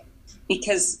thinking.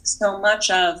 Because so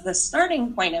much of the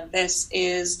starting point of this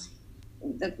is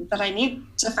that I need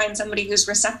to find somebody who's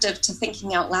receptive to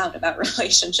thinking out loud about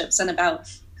relationships and about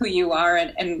who you are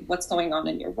and what's going on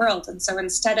in your world. And so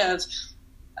instead of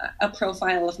a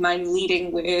profile of mine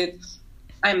leading with,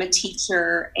 I'm a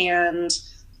teacher and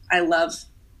I love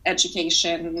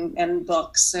education and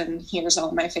books and here's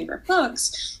all my favorite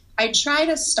books, I try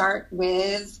to start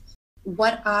with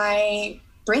what I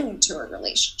bring to a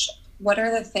relationship. What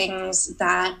are the things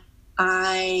that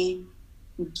I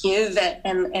give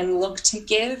and look to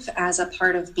give as a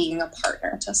part of being a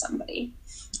partner to somebody?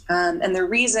 And the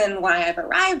reason why I've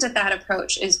arrived at that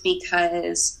approach is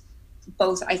because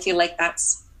both I feel like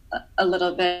that's a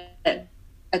little bit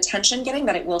attention getting,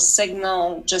 that it will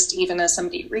signal, just even as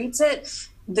somebody reads it,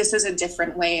 this is a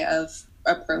different way of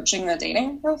approaching a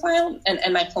dating profile.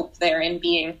 And my hope there in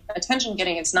being attention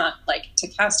getting is not like to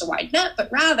cast a wide net,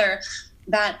 but rather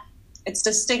that it's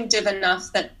distinctive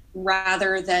enough that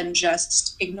rather than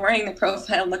just ignoring the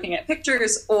profile, looking at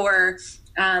pictures, or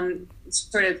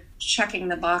sort of checking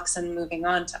the box and moving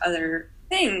on to other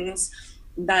things,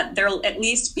 that there'll at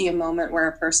least be a moment where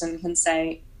a person can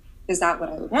say, is that what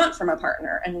I would want from a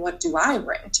partner? And what do I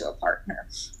bring to a partner?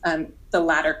 The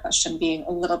latter question being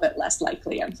a little bit less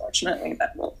likely, unfortunately,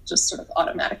 that will just sort of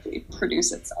automatically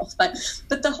produce itself. But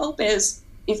the hope is,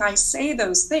 if I say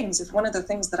those things, if one of the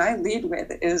things that I lead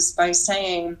with is by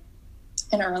saying,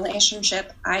 in a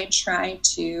relationship, I try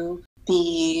to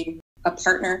be a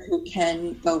partner who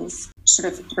can both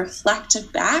sort of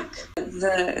reflect back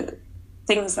the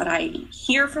things that I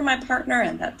hear from my partner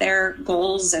and that their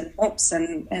goals and hopes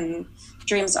and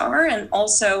dreams are, and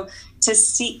also to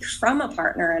seek from a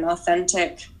partner an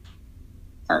authentic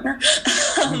partner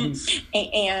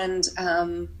and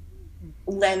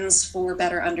lens for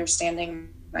better understanding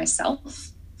myself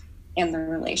and the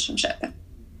relationship.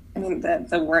 I mean,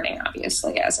 the wording,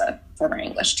 obviously, as a former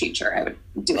English teacher, I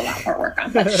would do a lot more work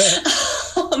on. But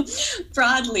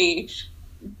broadly,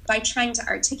 by trying to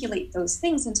articulate those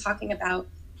things and talking about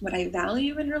what I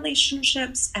value in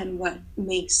relationships and what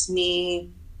makes me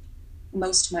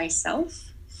most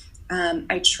myself,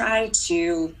 I try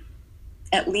to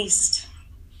at least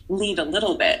lead a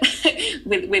little bit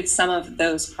with some of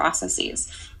those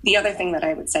processes. The other thing that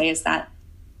I would say is that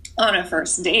on a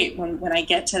first date, when I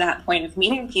get to that point of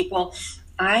meeting people,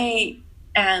 I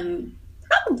am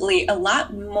probably a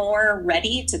lot more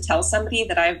ready to tell somebody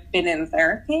that I've been in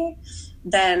therapy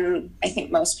than I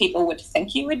think most people would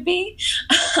think you would be.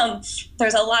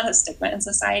 There's a lot of stigma in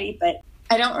society, but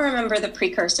I don't remember the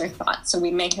precursor thought, so we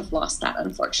may have lost that,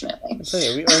 unfortunately.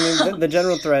 The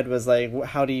general thread was like,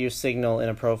 how do you signal in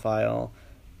a profile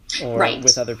or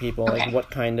with other people, like what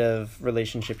kind of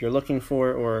relationship you're looking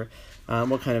for, or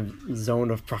what kind of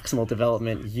zone of proximal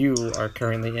development you are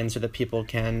currently in, so that people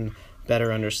can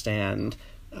better understand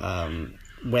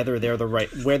whether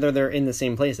they're in the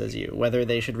same place as you, whether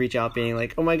they should reach out being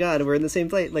like, oh my God, we're in the same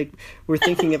place, like we're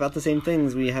thinking about the same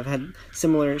things, we have had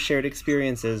similar shared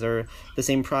experiences or the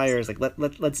same priors, like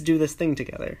let's do this thing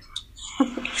together.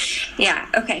 Yeah,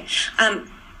 okay.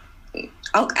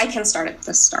 I can start at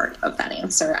the start of that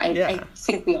answer. I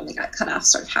think we only got cut off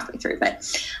sort of halfway through, but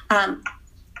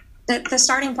the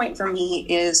starting point for me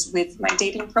is with my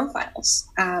dating profiles.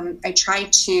 I try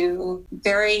to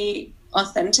very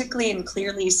authentically and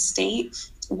clearly state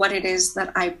what it is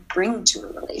that I bring to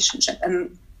a relationship.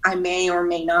 And I may or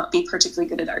may not be particularly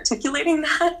good at articulating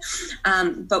that,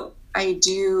 but I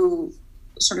do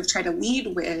sort of try to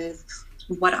lead with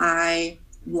what I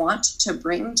want to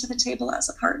bring to the table as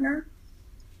a partner,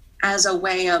 as a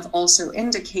way of also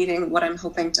indicating what I'm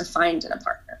hoping to find in a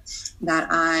partner. That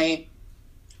I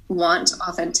want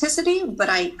authenticity, but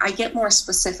I get more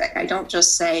specific. I don't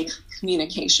just say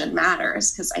communication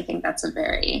matters, because I think that's a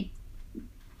very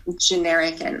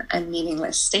generic and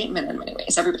meaningless statement in many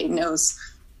ways. Everybody knows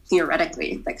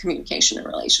theoretically that communication in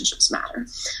relationships matter.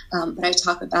 But I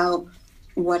talk about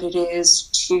what it is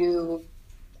to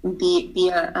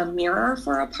be a mirror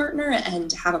for a partner, and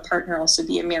to have a partner also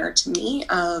be a mirror to me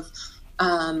of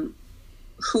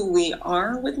who we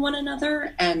are with one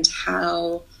another and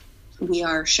how we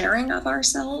are sharing of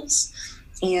ourselves,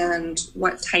 and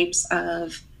what types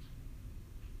of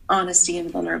honesty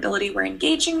and vulnerability we're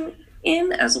engaging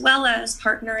in, as well as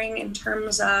partnering in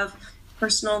terms of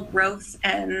personal growth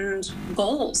and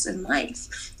goals in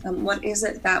life. What is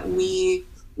it that we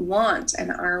want,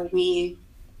 and are we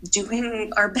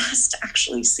doing our best to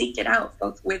actually seek it out,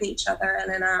 both with each other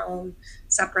and in our own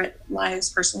separate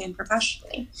lives, personally and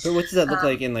professionally? So what does that look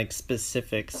like in like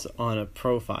specifics on a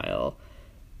profile?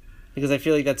 Because I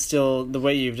feel like that's still, the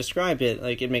way you've described it,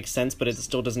 like it makes sense, but it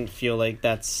still doesn't feel like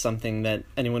that's something that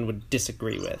anyone would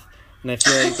disagree with. And I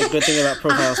feel like the good thing about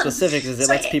profile specifics is it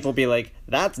lets people be like,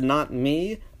 that's not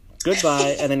me,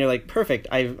 goodbye. And then you're like, perfect,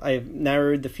 I've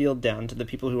narrowed the field down to the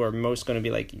people who are most going to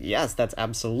be like, yes, that's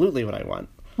absolutely what I want.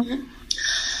 Mm-hmm.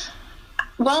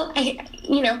 Well,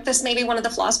 this may be one of the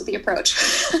flaws with the approach.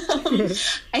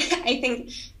 I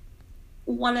think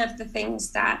one of the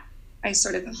things that I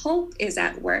sort of hope is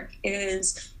at work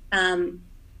is that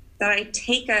I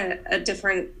take a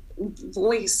different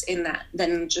voice in that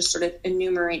than just sort of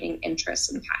enumerating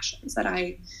interests and passions. That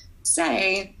I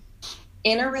say,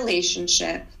 in a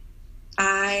relationship,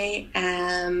 I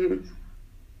am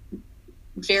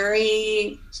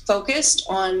very focused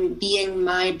on being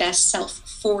my best self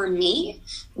for me,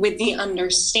 with the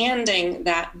understanding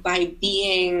that by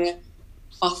being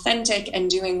authentic and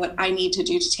doing what I need to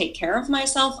do to take care of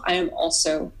myself, I am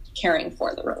also caring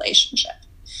for the relationship.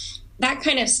 That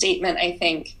kind of statement, I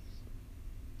think,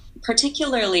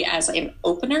 particularly as an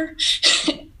opener,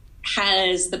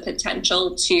 has the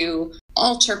potential to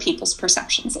alter people's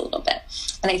perceptions a little bit.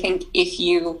 And I think if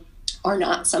you are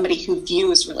not somebody who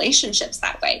views relationships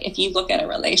that way, if you look at a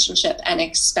relationship and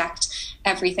expect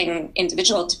everything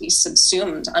individual to be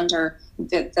subsumed under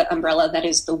the umbrella that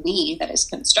is the we that is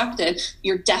constructed,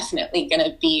 you're definitely going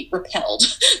to be repelled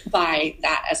by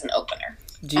that as an opener.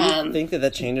 Do you think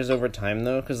that changes over time,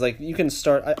 though? Because, like, you can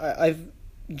start... I've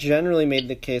generally made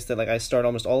the case that, like, I start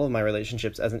almost all of my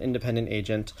relationships as an independent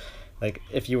agent. Like,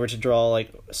 if you were to draw,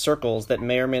 like, circles that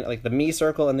may or may... like, the me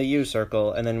circle and the you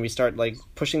circle, and then we start, like,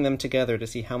 pushing them together to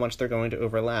see how much they're going to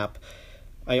overlap,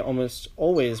 I almost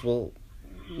always will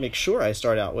make sure I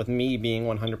start out with me being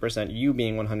 100%, you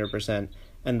being 100%,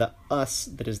 and the us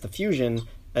that is the fusion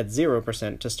at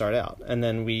 0% to start out. And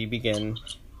then we begin...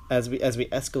 As we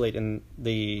escalate in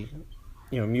the,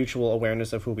 mutual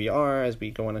awareness of who we are, as we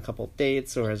go on a couple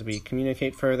dates or as we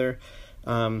communicate further,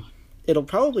 it'll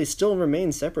probably still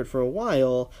remain separate for a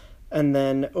while. And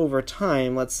then over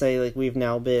time, let's say like we've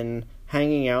now been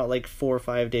hanging out like 4 or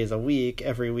 5 days a week,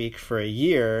 every week for a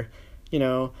year,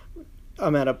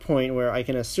 I'm at a point where I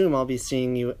can assume I'll be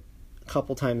seeing you a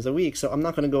couple times a week. So I'm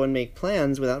not going to go and make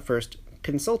plans without first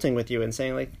consulting with you and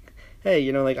saying like,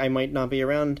 hey, I might not be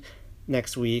around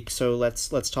next week, so let's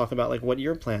talk about like what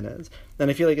your plan is. And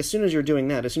I feel like as soon as you're doing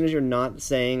that, as soon as you're not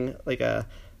saying like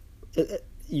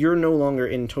you're no longer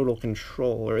in total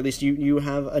control, or at least you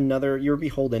have you're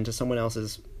beholden to someone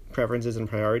else's preferences and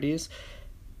priorities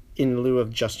in lieu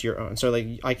of just your own. So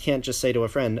like I can't just say to a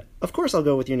friend, of course I'll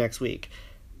go with you next week.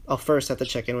 I'll first have to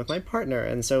check in with my partner.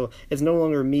 And so it's no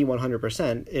longer me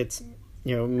 100%. It's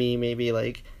me maybe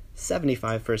like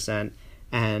 75%,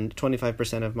 and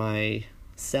 25% of my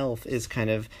self is kind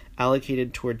of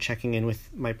allocated toward checking in with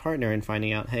my partner and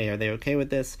finding out, hey, are they okay with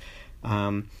this?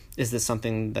 Is this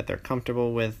something that they're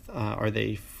comfortable with? Are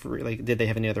they free? Like, did they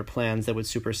have any other plans that would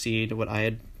supersede what I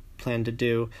had planned to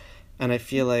do? And I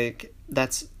feel like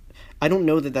I don't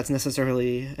know that that's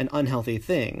necessarily an unhealthy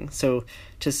thing. So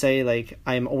to say like,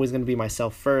 I'm always going to be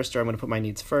myself first, or I'm going to put my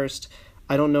needs first,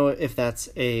 I don't know if that's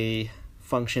a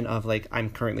function of like,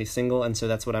 I'm currently single, and so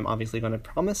that's what I'm obviously going to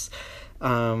promise.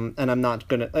 And I'm not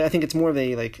going to... I think it's more of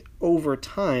a, like, over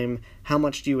time, how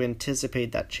much do you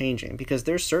anticipate that changing? Because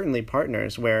there's certainly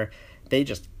partners where they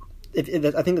just... I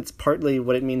think it's partly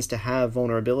what it means to have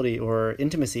vulnerability or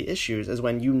intimacy issues, is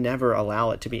when you never allow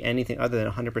it to be anything other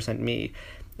than 100% me.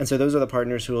 And so those are the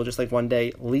partners who will just, like, one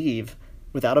day leave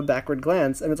without a backward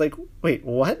glance, and it's like, wait,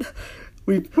 what?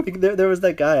 There was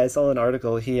that guy, I saw an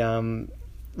article, he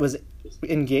was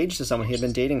engaged to someone he had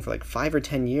been dating for, like, 5 or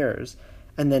 10 years,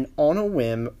 and then on a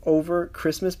whim, over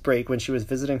Christmas break when she was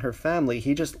visiting her family,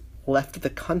 he just left the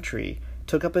country,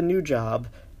 took up a new job,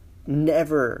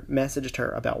 never messaged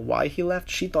her about why he left.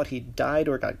 She thought he died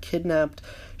or got kidnapped.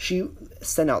 She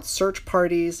sent out search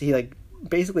parties. He like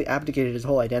basically abdicated his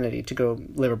whole identity to go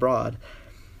live abroad.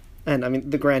 And I mean,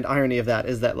 the grand irony of that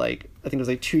is that like, I think it was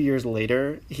like 2 years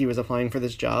later, he was applying for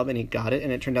this job and he got it,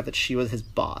 and it turned out that she was his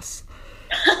boss.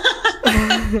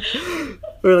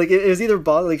 Or like it was either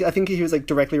boss, like I think he was like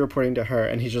directly reporting to her,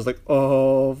 and he's just like,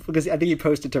 oh, because I think he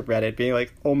posted to Reddit being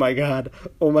like, oh my god,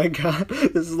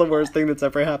 this is the worst thing that's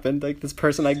ever happened. Like this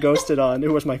person I ghosted on,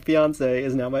 who was my fiance,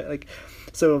 is now my like.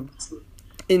 So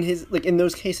in his like in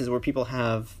those cases where people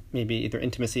have maybe either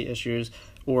intimacy issues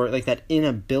or like that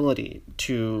inability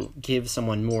to give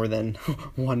someone more than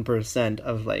 1%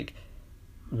 of like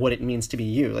what it means to be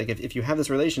you. Like if you have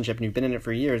this relationship and you've been in it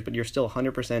for years, but you're still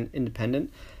 100%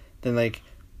 independent, then like,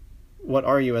 what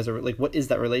are you as what is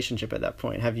that relationship at that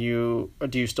point? Do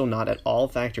you still not at all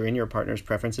factor in your partner's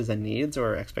preferences and needs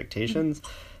or expectations?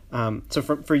 So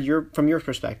from your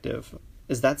perspective,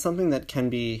 is that something that can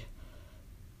be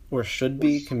or should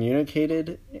be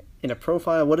communicated in a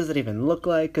profile? What does it even look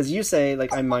like? Because you say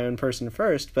like, I'm my own person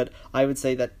first, but I would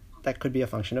say that could be a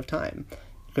function of time.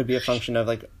 It could be a function of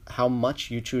like how much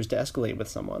you choose to escalate with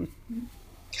someone.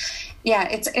 Yeah,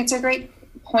 it's a great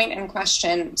point and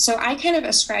question. So I kind of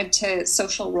ascribe to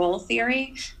social role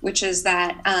theory, which is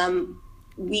that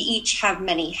we each have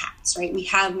many hats, right? We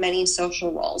have many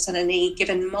social roles, and in any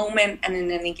given moment and in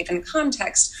any given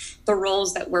context, the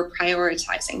roles that we're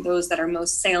prioritizing, those that are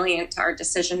most salient to our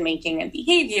decision-making and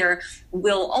behavior,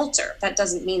 will alter. That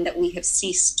doesn't mean that we have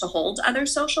ceased to hold other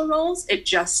social roles. It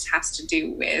just has to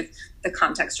do with the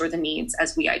context or the needs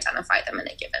as we identify them in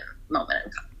a given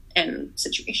moment and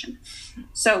situation.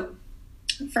 So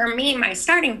for me, my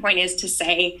starting point is to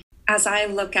say, as I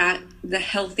look at the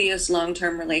healthiest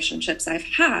long-term relationships I've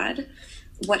had,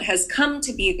 what has come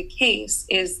to be the case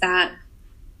is that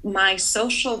my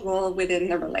social role within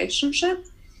the relationship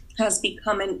has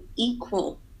become an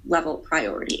equal level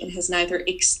priority. It has neither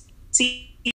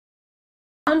exceeded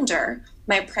under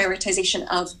my prioritization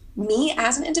of me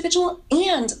as an individual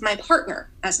and my partner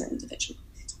as an individual.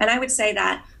 And I would say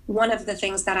that one of the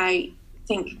things that I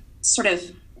think sort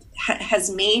of has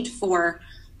made for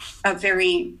a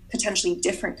very potentially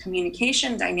different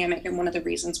communication dynamic, and one of the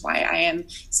reasons why I am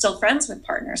still friends with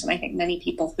partners, and I think many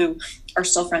people who are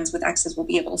still friends with exes will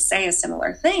be able to say a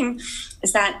similar thing,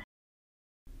 is that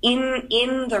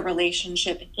in the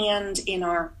relationship and in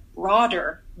our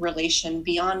broader relation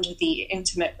beyond the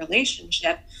intimate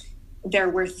relationship, there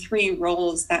were 3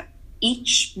 roles that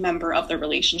each member of the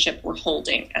relationship were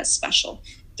holding as special.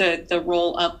 The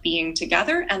role of being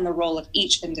together and the role of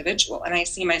each individual. And I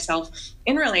see myself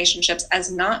in relationships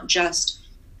as not just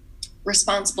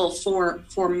responsible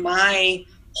for my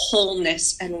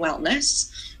wholeness and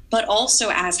wellness, but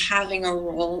also as having a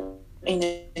role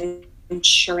in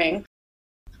ensuring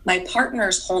my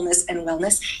partner's wholeness and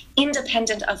wellness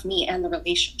independent of me and the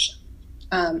relationship.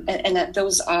 And that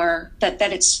those are, that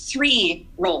it's 3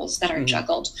 roles that are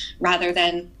juggled rather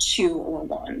than 2 or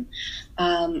 1.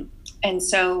 And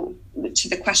so to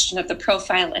the question of the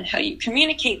profile and how you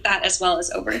communicate that as well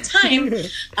as over time,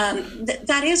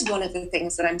 that is one of the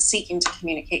things that I'm seeking to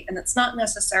communicate. And it's not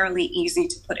necessarily easy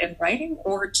to put in writing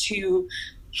or to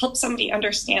help somebody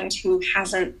understand who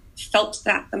hasn't felt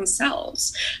that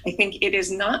themselves. I think it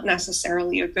is not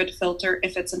necessarily a good filter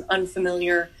if it's an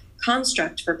unfamiliar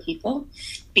construct for people,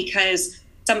 because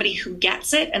somebody who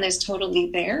gets it and is totally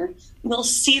there will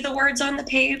see the words on the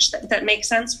page that make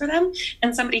sense for them.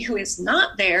 And somebody who is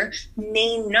not there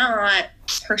may not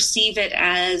perceive it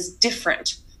as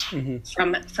different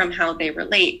from how they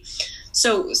relate.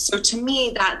 So to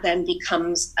me, that then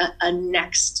becomes a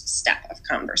next step of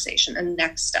conversation, a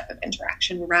next step of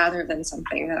interaction, rather than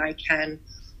something that I can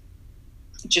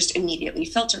just immediately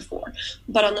filter for.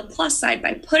 But on the plus side,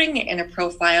 by putting it in a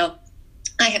profile,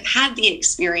 I have had the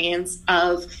experience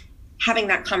of having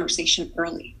that conversation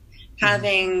early,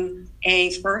 having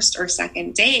a first or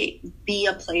second date be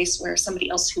a place where somebody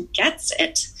else who gets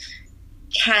it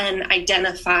can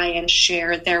identify and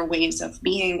share their ways of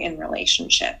being in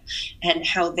relationship and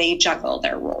how they juggle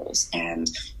their roles, and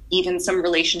even some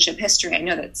relationship history. I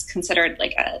know that's considered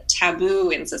like a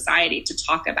taboo in society to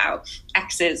talk about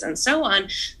exes and so on,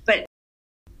 but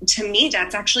to me,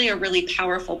 that's actually a really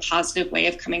powerful, positive way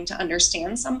of coming to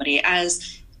understand somebody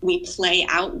as we play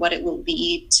out what it will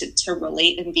be to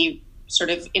relate and be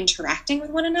sort of interacting with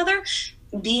one another.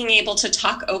 Being able to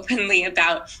talk openly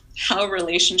about how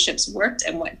relationships worked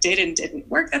and what did and didn't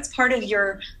work, that's part of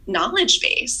your knowledge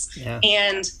base. Yeah.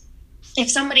 And if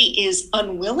somebody is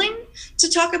unwilling to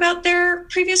talk about their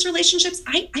previous relationships,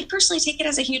 I personally take it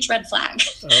as a huge red flag.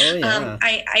 Oh, yeah.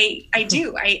 I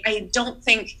do. I don't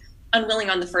think unwilling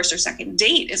on the first or second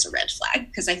date is a red flag,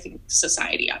 because I think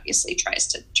society obviously tries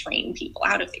to train people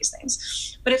out of these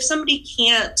things. But if somebody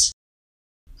can't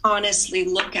honestly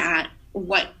look at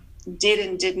what did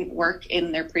and didn't work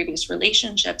in their previous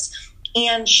relationships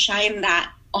and shine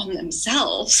that on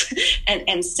themselves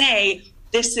and say,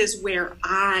 this is where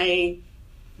I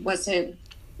wasn't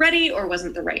ready or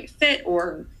wasn't the right fit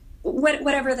or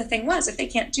whatever the thing was, if they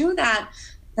can't do that,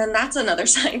 then that's another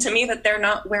sign to me that they're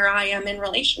not where I am in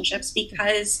relationships.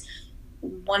 Because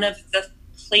one of the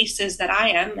places that I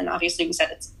am, and obviously we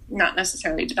said it's not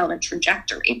necessarily a development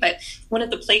trajectory, but one of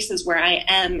the places where I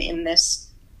am in this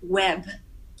web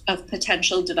of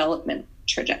potential development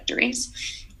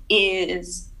trajectories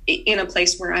is in a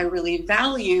place where I really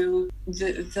value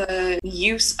the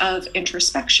use of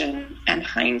introspection and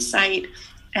hindsight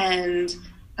and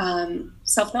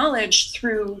self-knowledge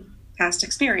through past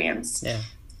experience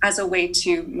as a way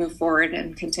to move forward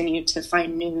and continue to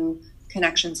find new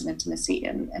connections and intimacy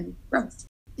and growth.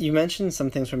 You mentioned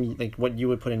some things from like what you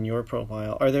would put in your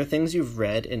profile. Are there things you've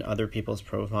read in other people's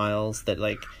profiles that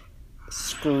like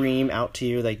scream out to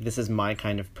you like, this is my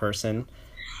kind of person?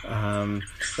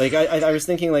 Like I was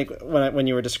thinking, like when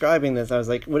you were describing this, I was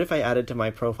like, what if I added to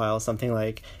my profile something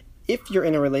like, if you're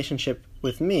in a relationship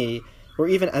with me, or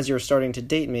even as you're starting to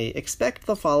date me, expect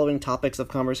the following topics of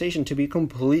conversation to be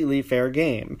completely fair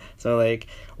game. So like,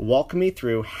 walk me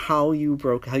through how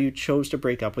you chose to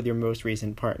break up with your most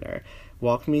recent partner.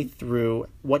 Walk me through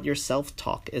what your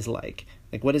self-talk is like.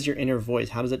 Like, what is your inner voice?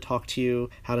 How does it talk to you?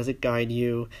 How does it guide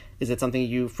you? Is it something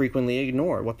you frequently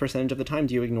ignore? What percentage of the time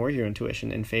do you ignore your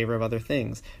intuition in favor of other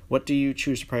things? What do you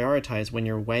choose to prioritize when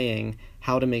you're weighing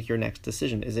how to make your next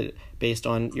decision? Is it based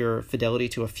on your fidelity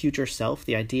to a future self,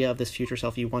 the idea of this future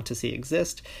self you want to see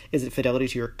exist? Is it fidelity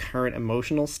to your current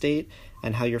emotional state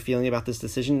and how you're feeling about this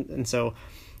decision? And so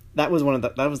that was one of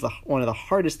the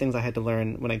hardest things I had to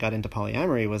learn when I got into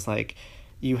polyamory, was like,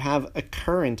 you have a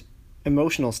current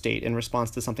emotional state in response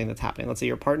to something that's happening. Let's say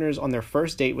your partner's on their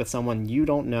first date with someone you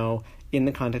don't know, in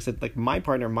the context of like my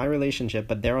partner, my relationship,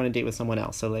 but they're on a date with someone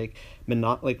else. So like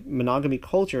monogamy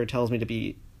culture tells me to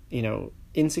be,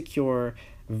 insecure,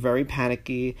 very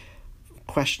panicky,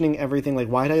 questioning everything, like,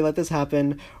 why did I let this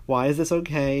happen? Why is this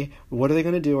okay? What are they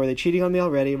going to do? Are they cheating on me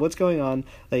already? What's going on?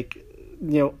 Like,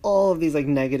 all of these like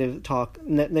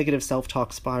negative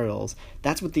self-talk spirals.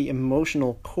 That's what the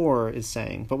emotional core is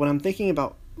saying. But when I'm thinking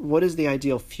about what is the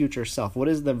ideal future self, what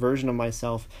is the version of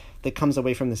myself that comes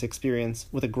away from this experience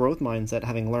with a growth mindset,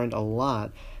 having learned a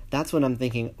lot, that's when I'm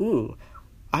thinking, ooh,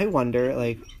 I wonder,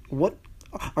 like,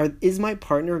 is my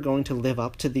partner going to live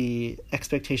up to the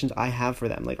expectations I have for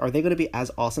them? Like, are they going to be as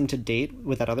awesome to date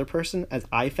with that other person as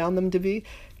I found them to be?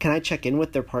 Can I check in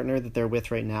with their partner that they're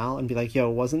with right now and be like,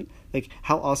 yo,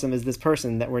 how awesome is this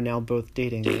person that we're now both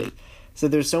dating with? So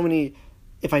there's so many,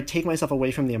 if I take myself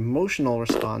away from the emotional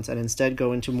response and instead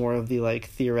go into more of the like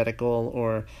theoretical,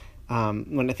 or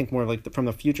when I think more of like from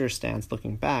the future stance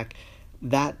looking back,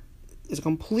 that is a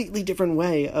completely different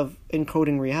way of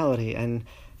encoding reality. And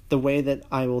the way that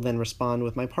I will then respond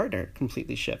with my partner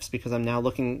completely shifts, because I'm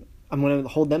going to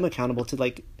hold them accountable to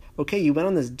like, okay, you went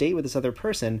on this date with this other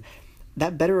person,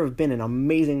 that better have been an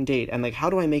amazing date. And like, how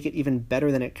do I make it even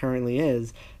better than it currently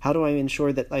is? How do I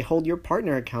ensure that I hold your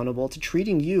partner accountable to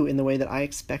treating you in the way that I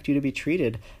expect you to be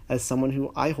treated as someone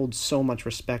who I hold so much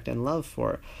respect and love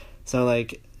for? So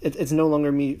like, it's no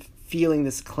longer me feeling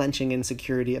this clenching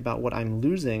insecurity about what I'm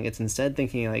losing. It's instead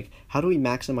thinking like, how do we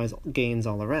maximize gains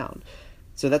all around?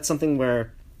 So that's something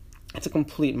where it's a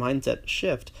complete mindset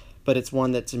shift, but it's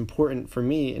one that's important for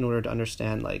me in order to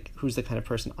understand like who's the kind of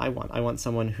person I want. I want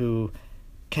someone who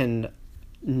can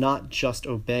not just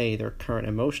obey their current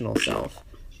emotional self,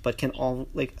 but can all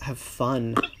like have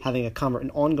fun having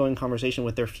an ongoing conversation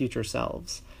with their future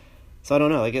selves. So I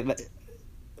don't know, like,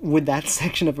 would that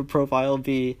section of a profile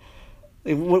be,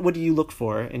 what do you look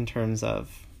for in terms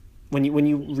of when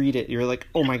you read it, you're like,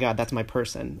 oh my God, that's my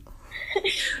person?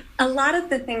 A lot of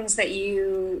the things that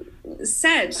you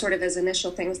said, sort of as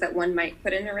initial things that one might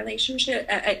put in a relationship,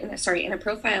 in a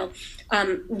profile,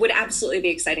 would absolutely be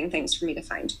exciting things for me to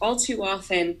find. All too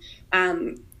often,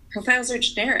 profiles are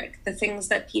generic. The things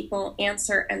that people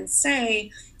answer and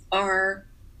say are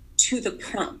to the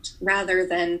prompt rather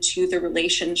than to the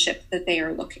relationship that they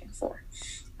are looking for.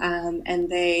 And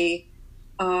they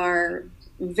are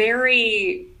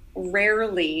very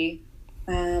rarely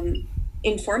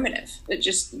informative. It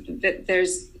just that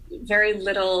there's very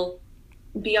little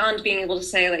beyond being able to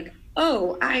say like,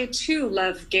 oh, I too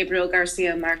love Gabriel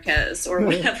Garcia Marquez or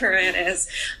whatever it is.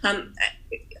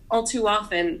 All too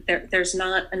often there's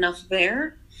not enough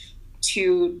there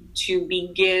to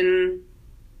begin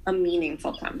a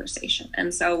meaningful conversation.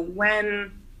 And so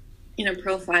when in a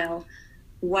profile,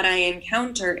 what I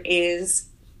encounter is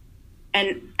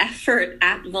an effort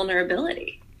at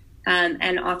vulnerability.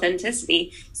 And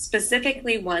authenticity,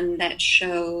 specifically one that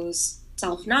shows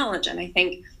self-knowledge. And I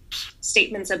think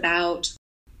statements about,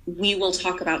 we will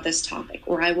talk about this topic,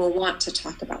 or I will want to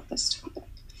talk about this topic,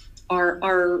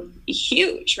 are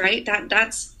huge, right?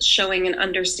 That's showing an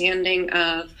understanding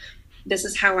of, this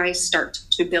is how I start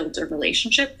to build a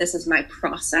relationship. This is my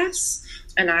process,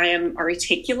 and I am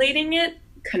articulating it,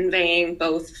 conveying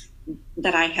both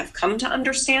that I have come to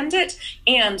understand it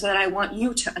and that I want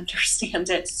you to understand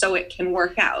it so it can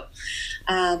work out.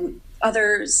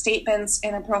 Other statements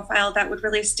in a profile that would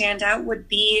really stand out would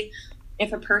be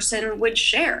if a person would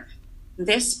share,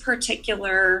 this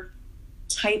particular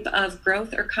type of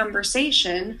growth or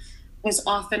conversation is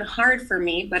often hard for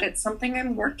me, but it's something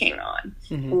I'm working on.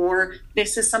 Mm-hmm. Or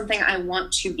this is something I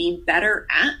want to be better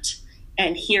at,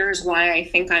 and here's why I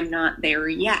think I'm not there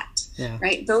yet. Yeah.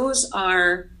 Right? Those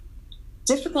are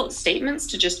difficult statements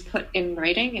to just put in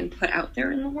writing and put out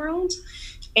there in the world.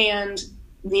 And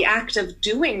the act of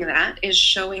doing that is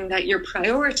showing that you're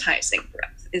prioritizing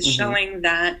growth, is mm-hmm. showing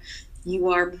that you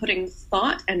are putting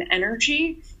thought and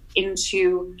energy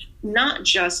into not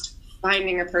just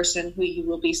finding a person who you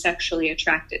will be sexually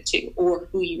attracted to or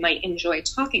who you might enjoy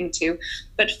talking to,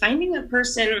 but finding a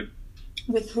person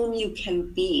with whom you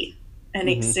can be and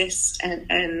mm-hmm. exist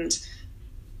and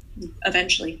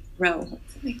eventually grow,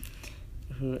 hopefully.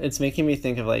 It's making me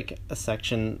think of like a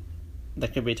section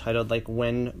that could be titled like,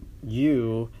 when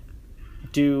you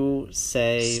do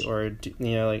say or do,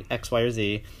 like X, Y, or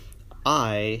Z,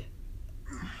 I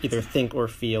either think or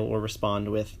feel or respond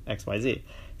with X, Y, Z.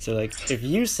 So like if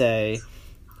you say,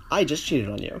 I just cheated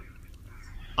on you,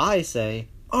 I say,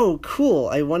 oh cool,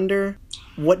 I wonder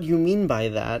what you mean by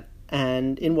that.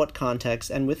 and in what context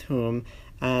and with whom,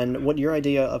 and what your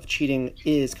idea of cheating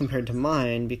is compared to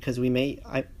mine, because it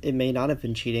may not have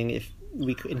been cheating if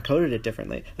we encoded it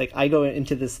differently. Like, I go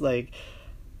into this, like,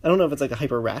 I don't know if it's like a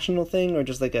hyper rational thing or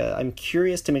just like I'm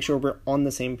curious to make sure we're on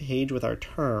the same page with our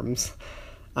terms.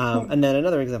 And then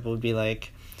another example would be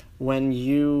like, when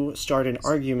you start an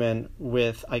argument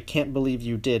with, I can't believe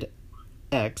you did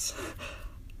X,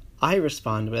 I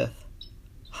respond with,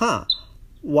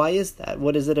 why is that?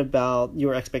 What is it about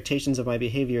your expectations of my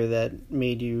behavior that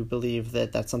made you believe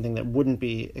that that's something that wouldn't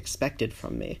be expected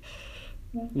from me?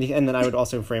 And then I would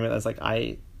also frame it as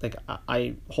I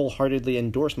wholeheartedly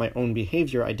endorse my own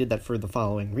behavior. I did that for the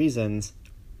following reasons.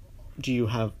 Do you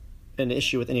have an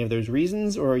issue with any of those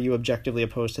reasons, or are you objectively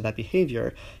opposed to that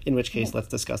behavior? In which case, let's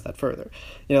discuss that further.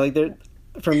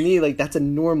 For me, like, that's a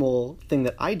normal thing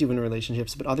that I do in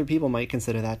relationships, but other people might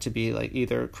consider that to be like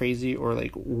either crazy or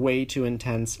like way too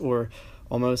intense, or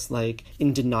almost like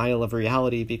in denial of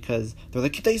reality, because they're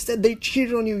like, they said they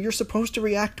cheated on you, you're supposed to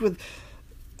react with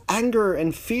anger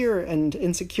and fear and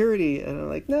insecurity. And I'm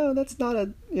like, no, that's not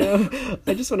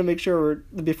I just want to make sure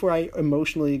before I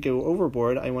emotionally go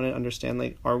overboard, I want to understand,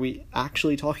 like, are we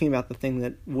actually talking about the thing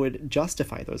that would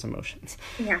justify those emotions?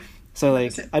 Yeah. So,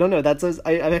 like, I don't know, I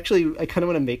kind of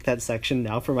want to make that section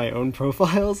now for my own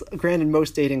profiles. Granted,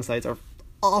 most dating sites are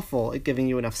awful at giving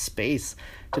you enough space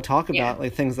to talk about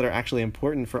like things that are actually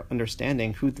important for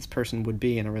understanding who this person would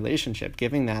be in a relationship,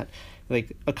 giving that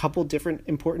like a couple different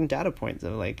important data points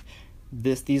of like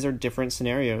these are different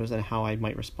scenarios and how I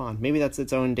might respond. Maybe that's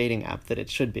its own dating app that it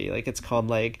should be. Like, it's called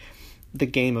like the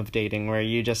game of dating, where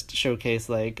you just showcase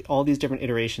like all these different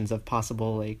iterations of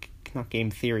possible, like, not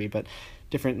game theory, but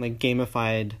different like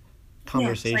gamified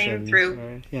conversations.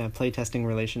 Play testing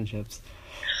relationships.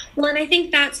 Well, and I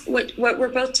think that's what we're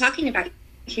both talking about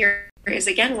here is,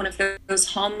 again, one of those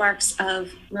hallmarks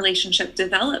of relationship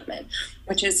development,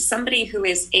 which is somebody who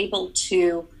is able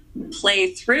to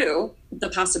play through the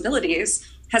possibilities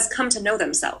has come to know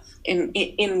themselves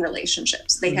in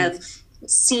relationships. They have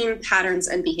seen patterns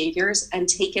and behaviors and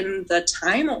taken the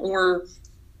time or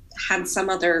had some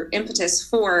other impetus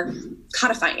for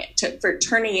codifying it, for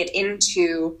turning it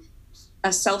into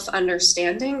a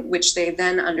self-understanding, which they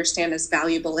then understand as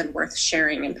valuable and worth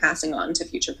sharing and passing on to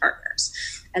future partners.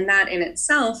 And that in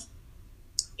itself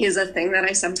is a thing that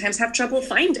I sometimes have trouble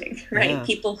finding, right? Yeah.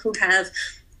 People who have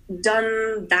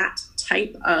done that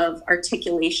type of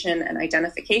articulation and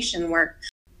identification work,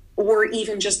 or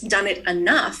even just done it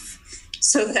enough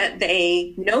so that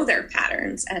they know their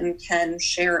patterns and can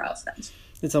share of them.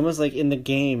 It's almost like in the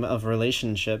game of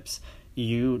relationships,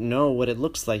 you know what it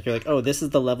looks like. You're like, oh, this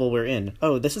is the level we're in.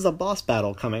 Oh, this is a boss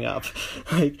battle coming up.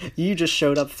 Like, you just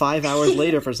showed up 5 hours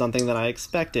later for something that I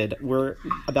expected. We're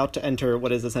about to enter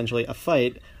what is essentially a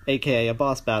fight, aka a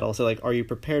boss battle. So, like, are you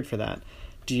prepared for that?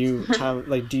 Do you have,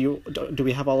 like, do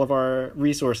we have all of our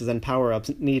resources and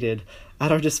power-ups needed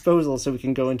at our disposal so we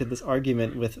can go into this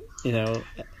argument with,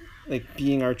 like,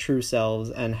 being our true selves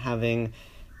and having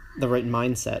the right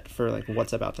mindset for, like,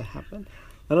 what's about to happen?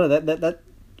 I don't know, that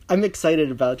I'm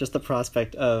excited about just the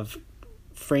prospect of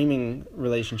framing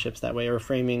relationships that way, or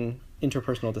framing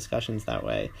interpersonal discussions that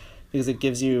way, because it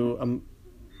gives you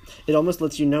it almost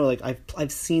lets you know, like,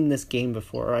 I've seen this game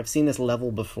before, or I've seen this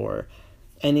level before.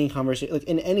 Any conversation, like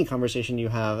in any conversation you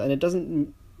have, and it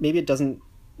doesn't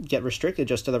get restricted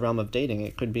just to the realm of dating.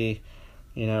 It could be,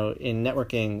 in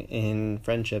networking, in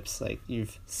friendships. Like,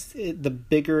 the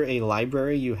bigger a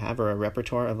library you have, or a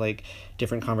repertoire of like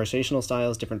different conversational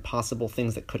styles, different possible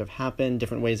things that could have happened,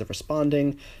 different ways of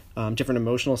responding, different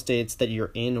emotional states that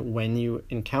you're in when you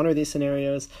encounter these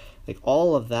scenarios, like,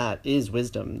 all of that is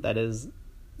wisdom. That is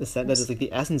like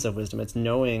the essence of wisdom. It's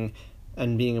knowing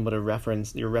and being able to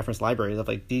reference your reference libraries of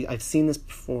like, I've seen this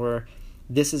before.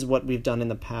 This is what we've done in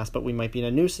the past, but we might be in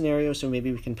a new scenario, so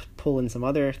maybe we can pull in some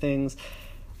other things.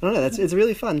 I don't know. It's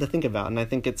really fun to think about, and I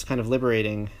think it's kind of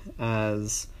liberating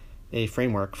as a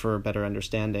framework for better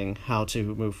understanding how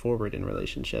to move forward in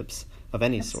relationships of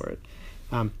any sort.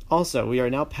 Also, we are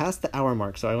now past the hour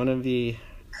mark, so I want to be.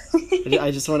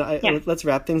 I just want to. Let's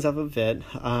wrap things up a bit.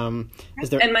 And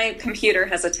my computer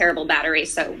has a terrible battery,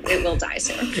 so it will die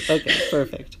soon. Okay,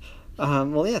 perfect.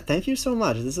 Well, yeah, thank you so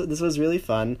much. This was really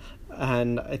fun,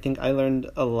 and I think I learned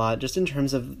a lot just in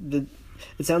terms of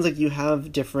it sounds like you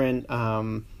have different, I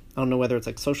don't know whether it's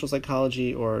like social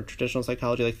psychology or traditional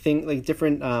psychology, like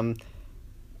different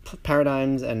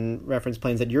paradigms and reference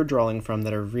planes that you're drawing from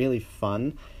that are really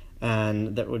fun,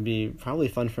 and that would be probably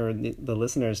fun for the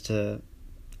listeners to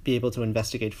be able to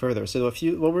investigate further. So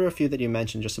what were a few that you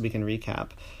mentioned, just so we can recap?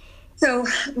 So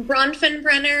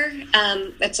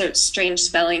Bronfenbrenner, that's a strange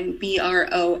spelling,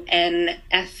 Bronfenbrenner,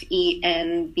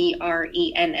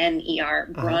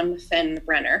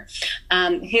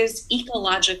 Bronfenbrenner. His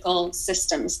ecological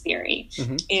systems theory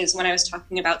is when I was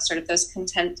talking about sort of those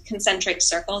concentric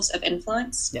circles of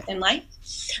influence in life.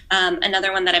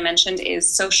 Another one that I mentioned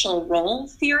is social role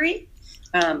theory.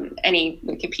 Any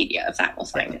Wikipedia of that will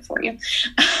find it for you.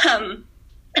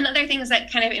 And other things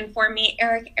that kind of inform me,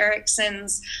 Erik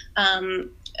Erikson's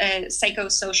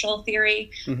psychosocial theory,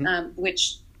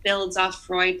 which builds off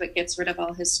Freud but gets rid of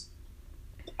all his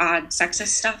odd sexist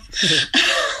stuff.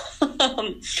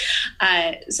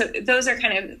 So those are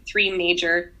kind of three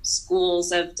major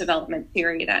schools of development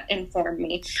theory that inform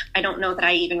me. I don't know that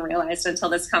I even realized until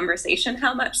this conversation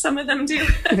how much some of them do.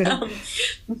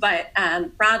 But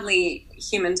broadly,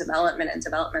 human development and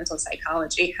developmental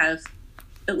psychology have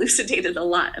elucidated a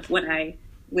lot of what I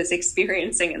was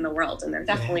experiencing in the world, and they're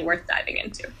definitely worth diving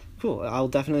into. Cool. I'll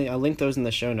link those in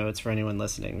the show notes for anyone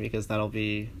listening, because that'll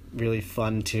be really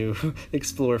fun to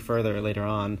explore further later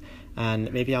on.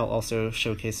 And maybe I'll also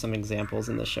showcase some examples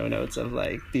in the show notes of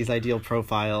like these ideal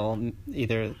profile,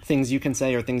 either things you can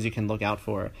say or things you can look out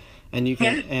for. And you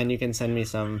can send me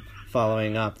some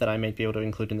following up that I might be able to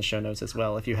include in the show notes as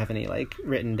well, if you have any like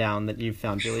written down that you've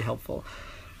found really helpful.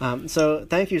 So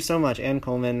thank you so much, Ann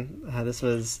Coleman. This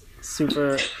was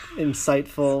super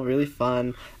insightful, really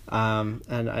fun,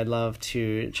 and I'd love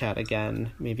to chat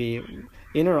again, maybe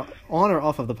on or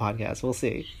off of the podcast. We'll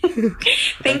see.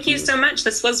 Thank you so much.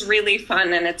 This was really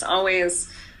fun, and it's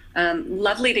always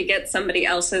lovely to get somebody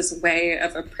else's way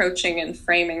of approaching and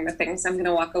framing the things I'm going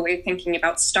to walk away thinking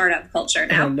about startup culture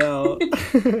now. Oh, no.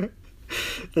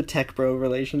 The tech bro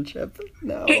relationship.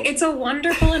 No. It's a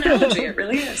wonderful analogy. It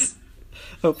really is.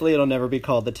 Hopefully it'll never be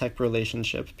called the tech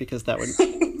relationship, because that would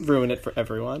ruin it for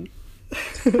everyone.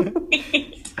 All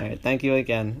right. Thank you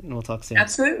again, and we'll talk soon.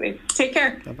 Absolutely. Take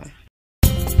care. Bye-bye.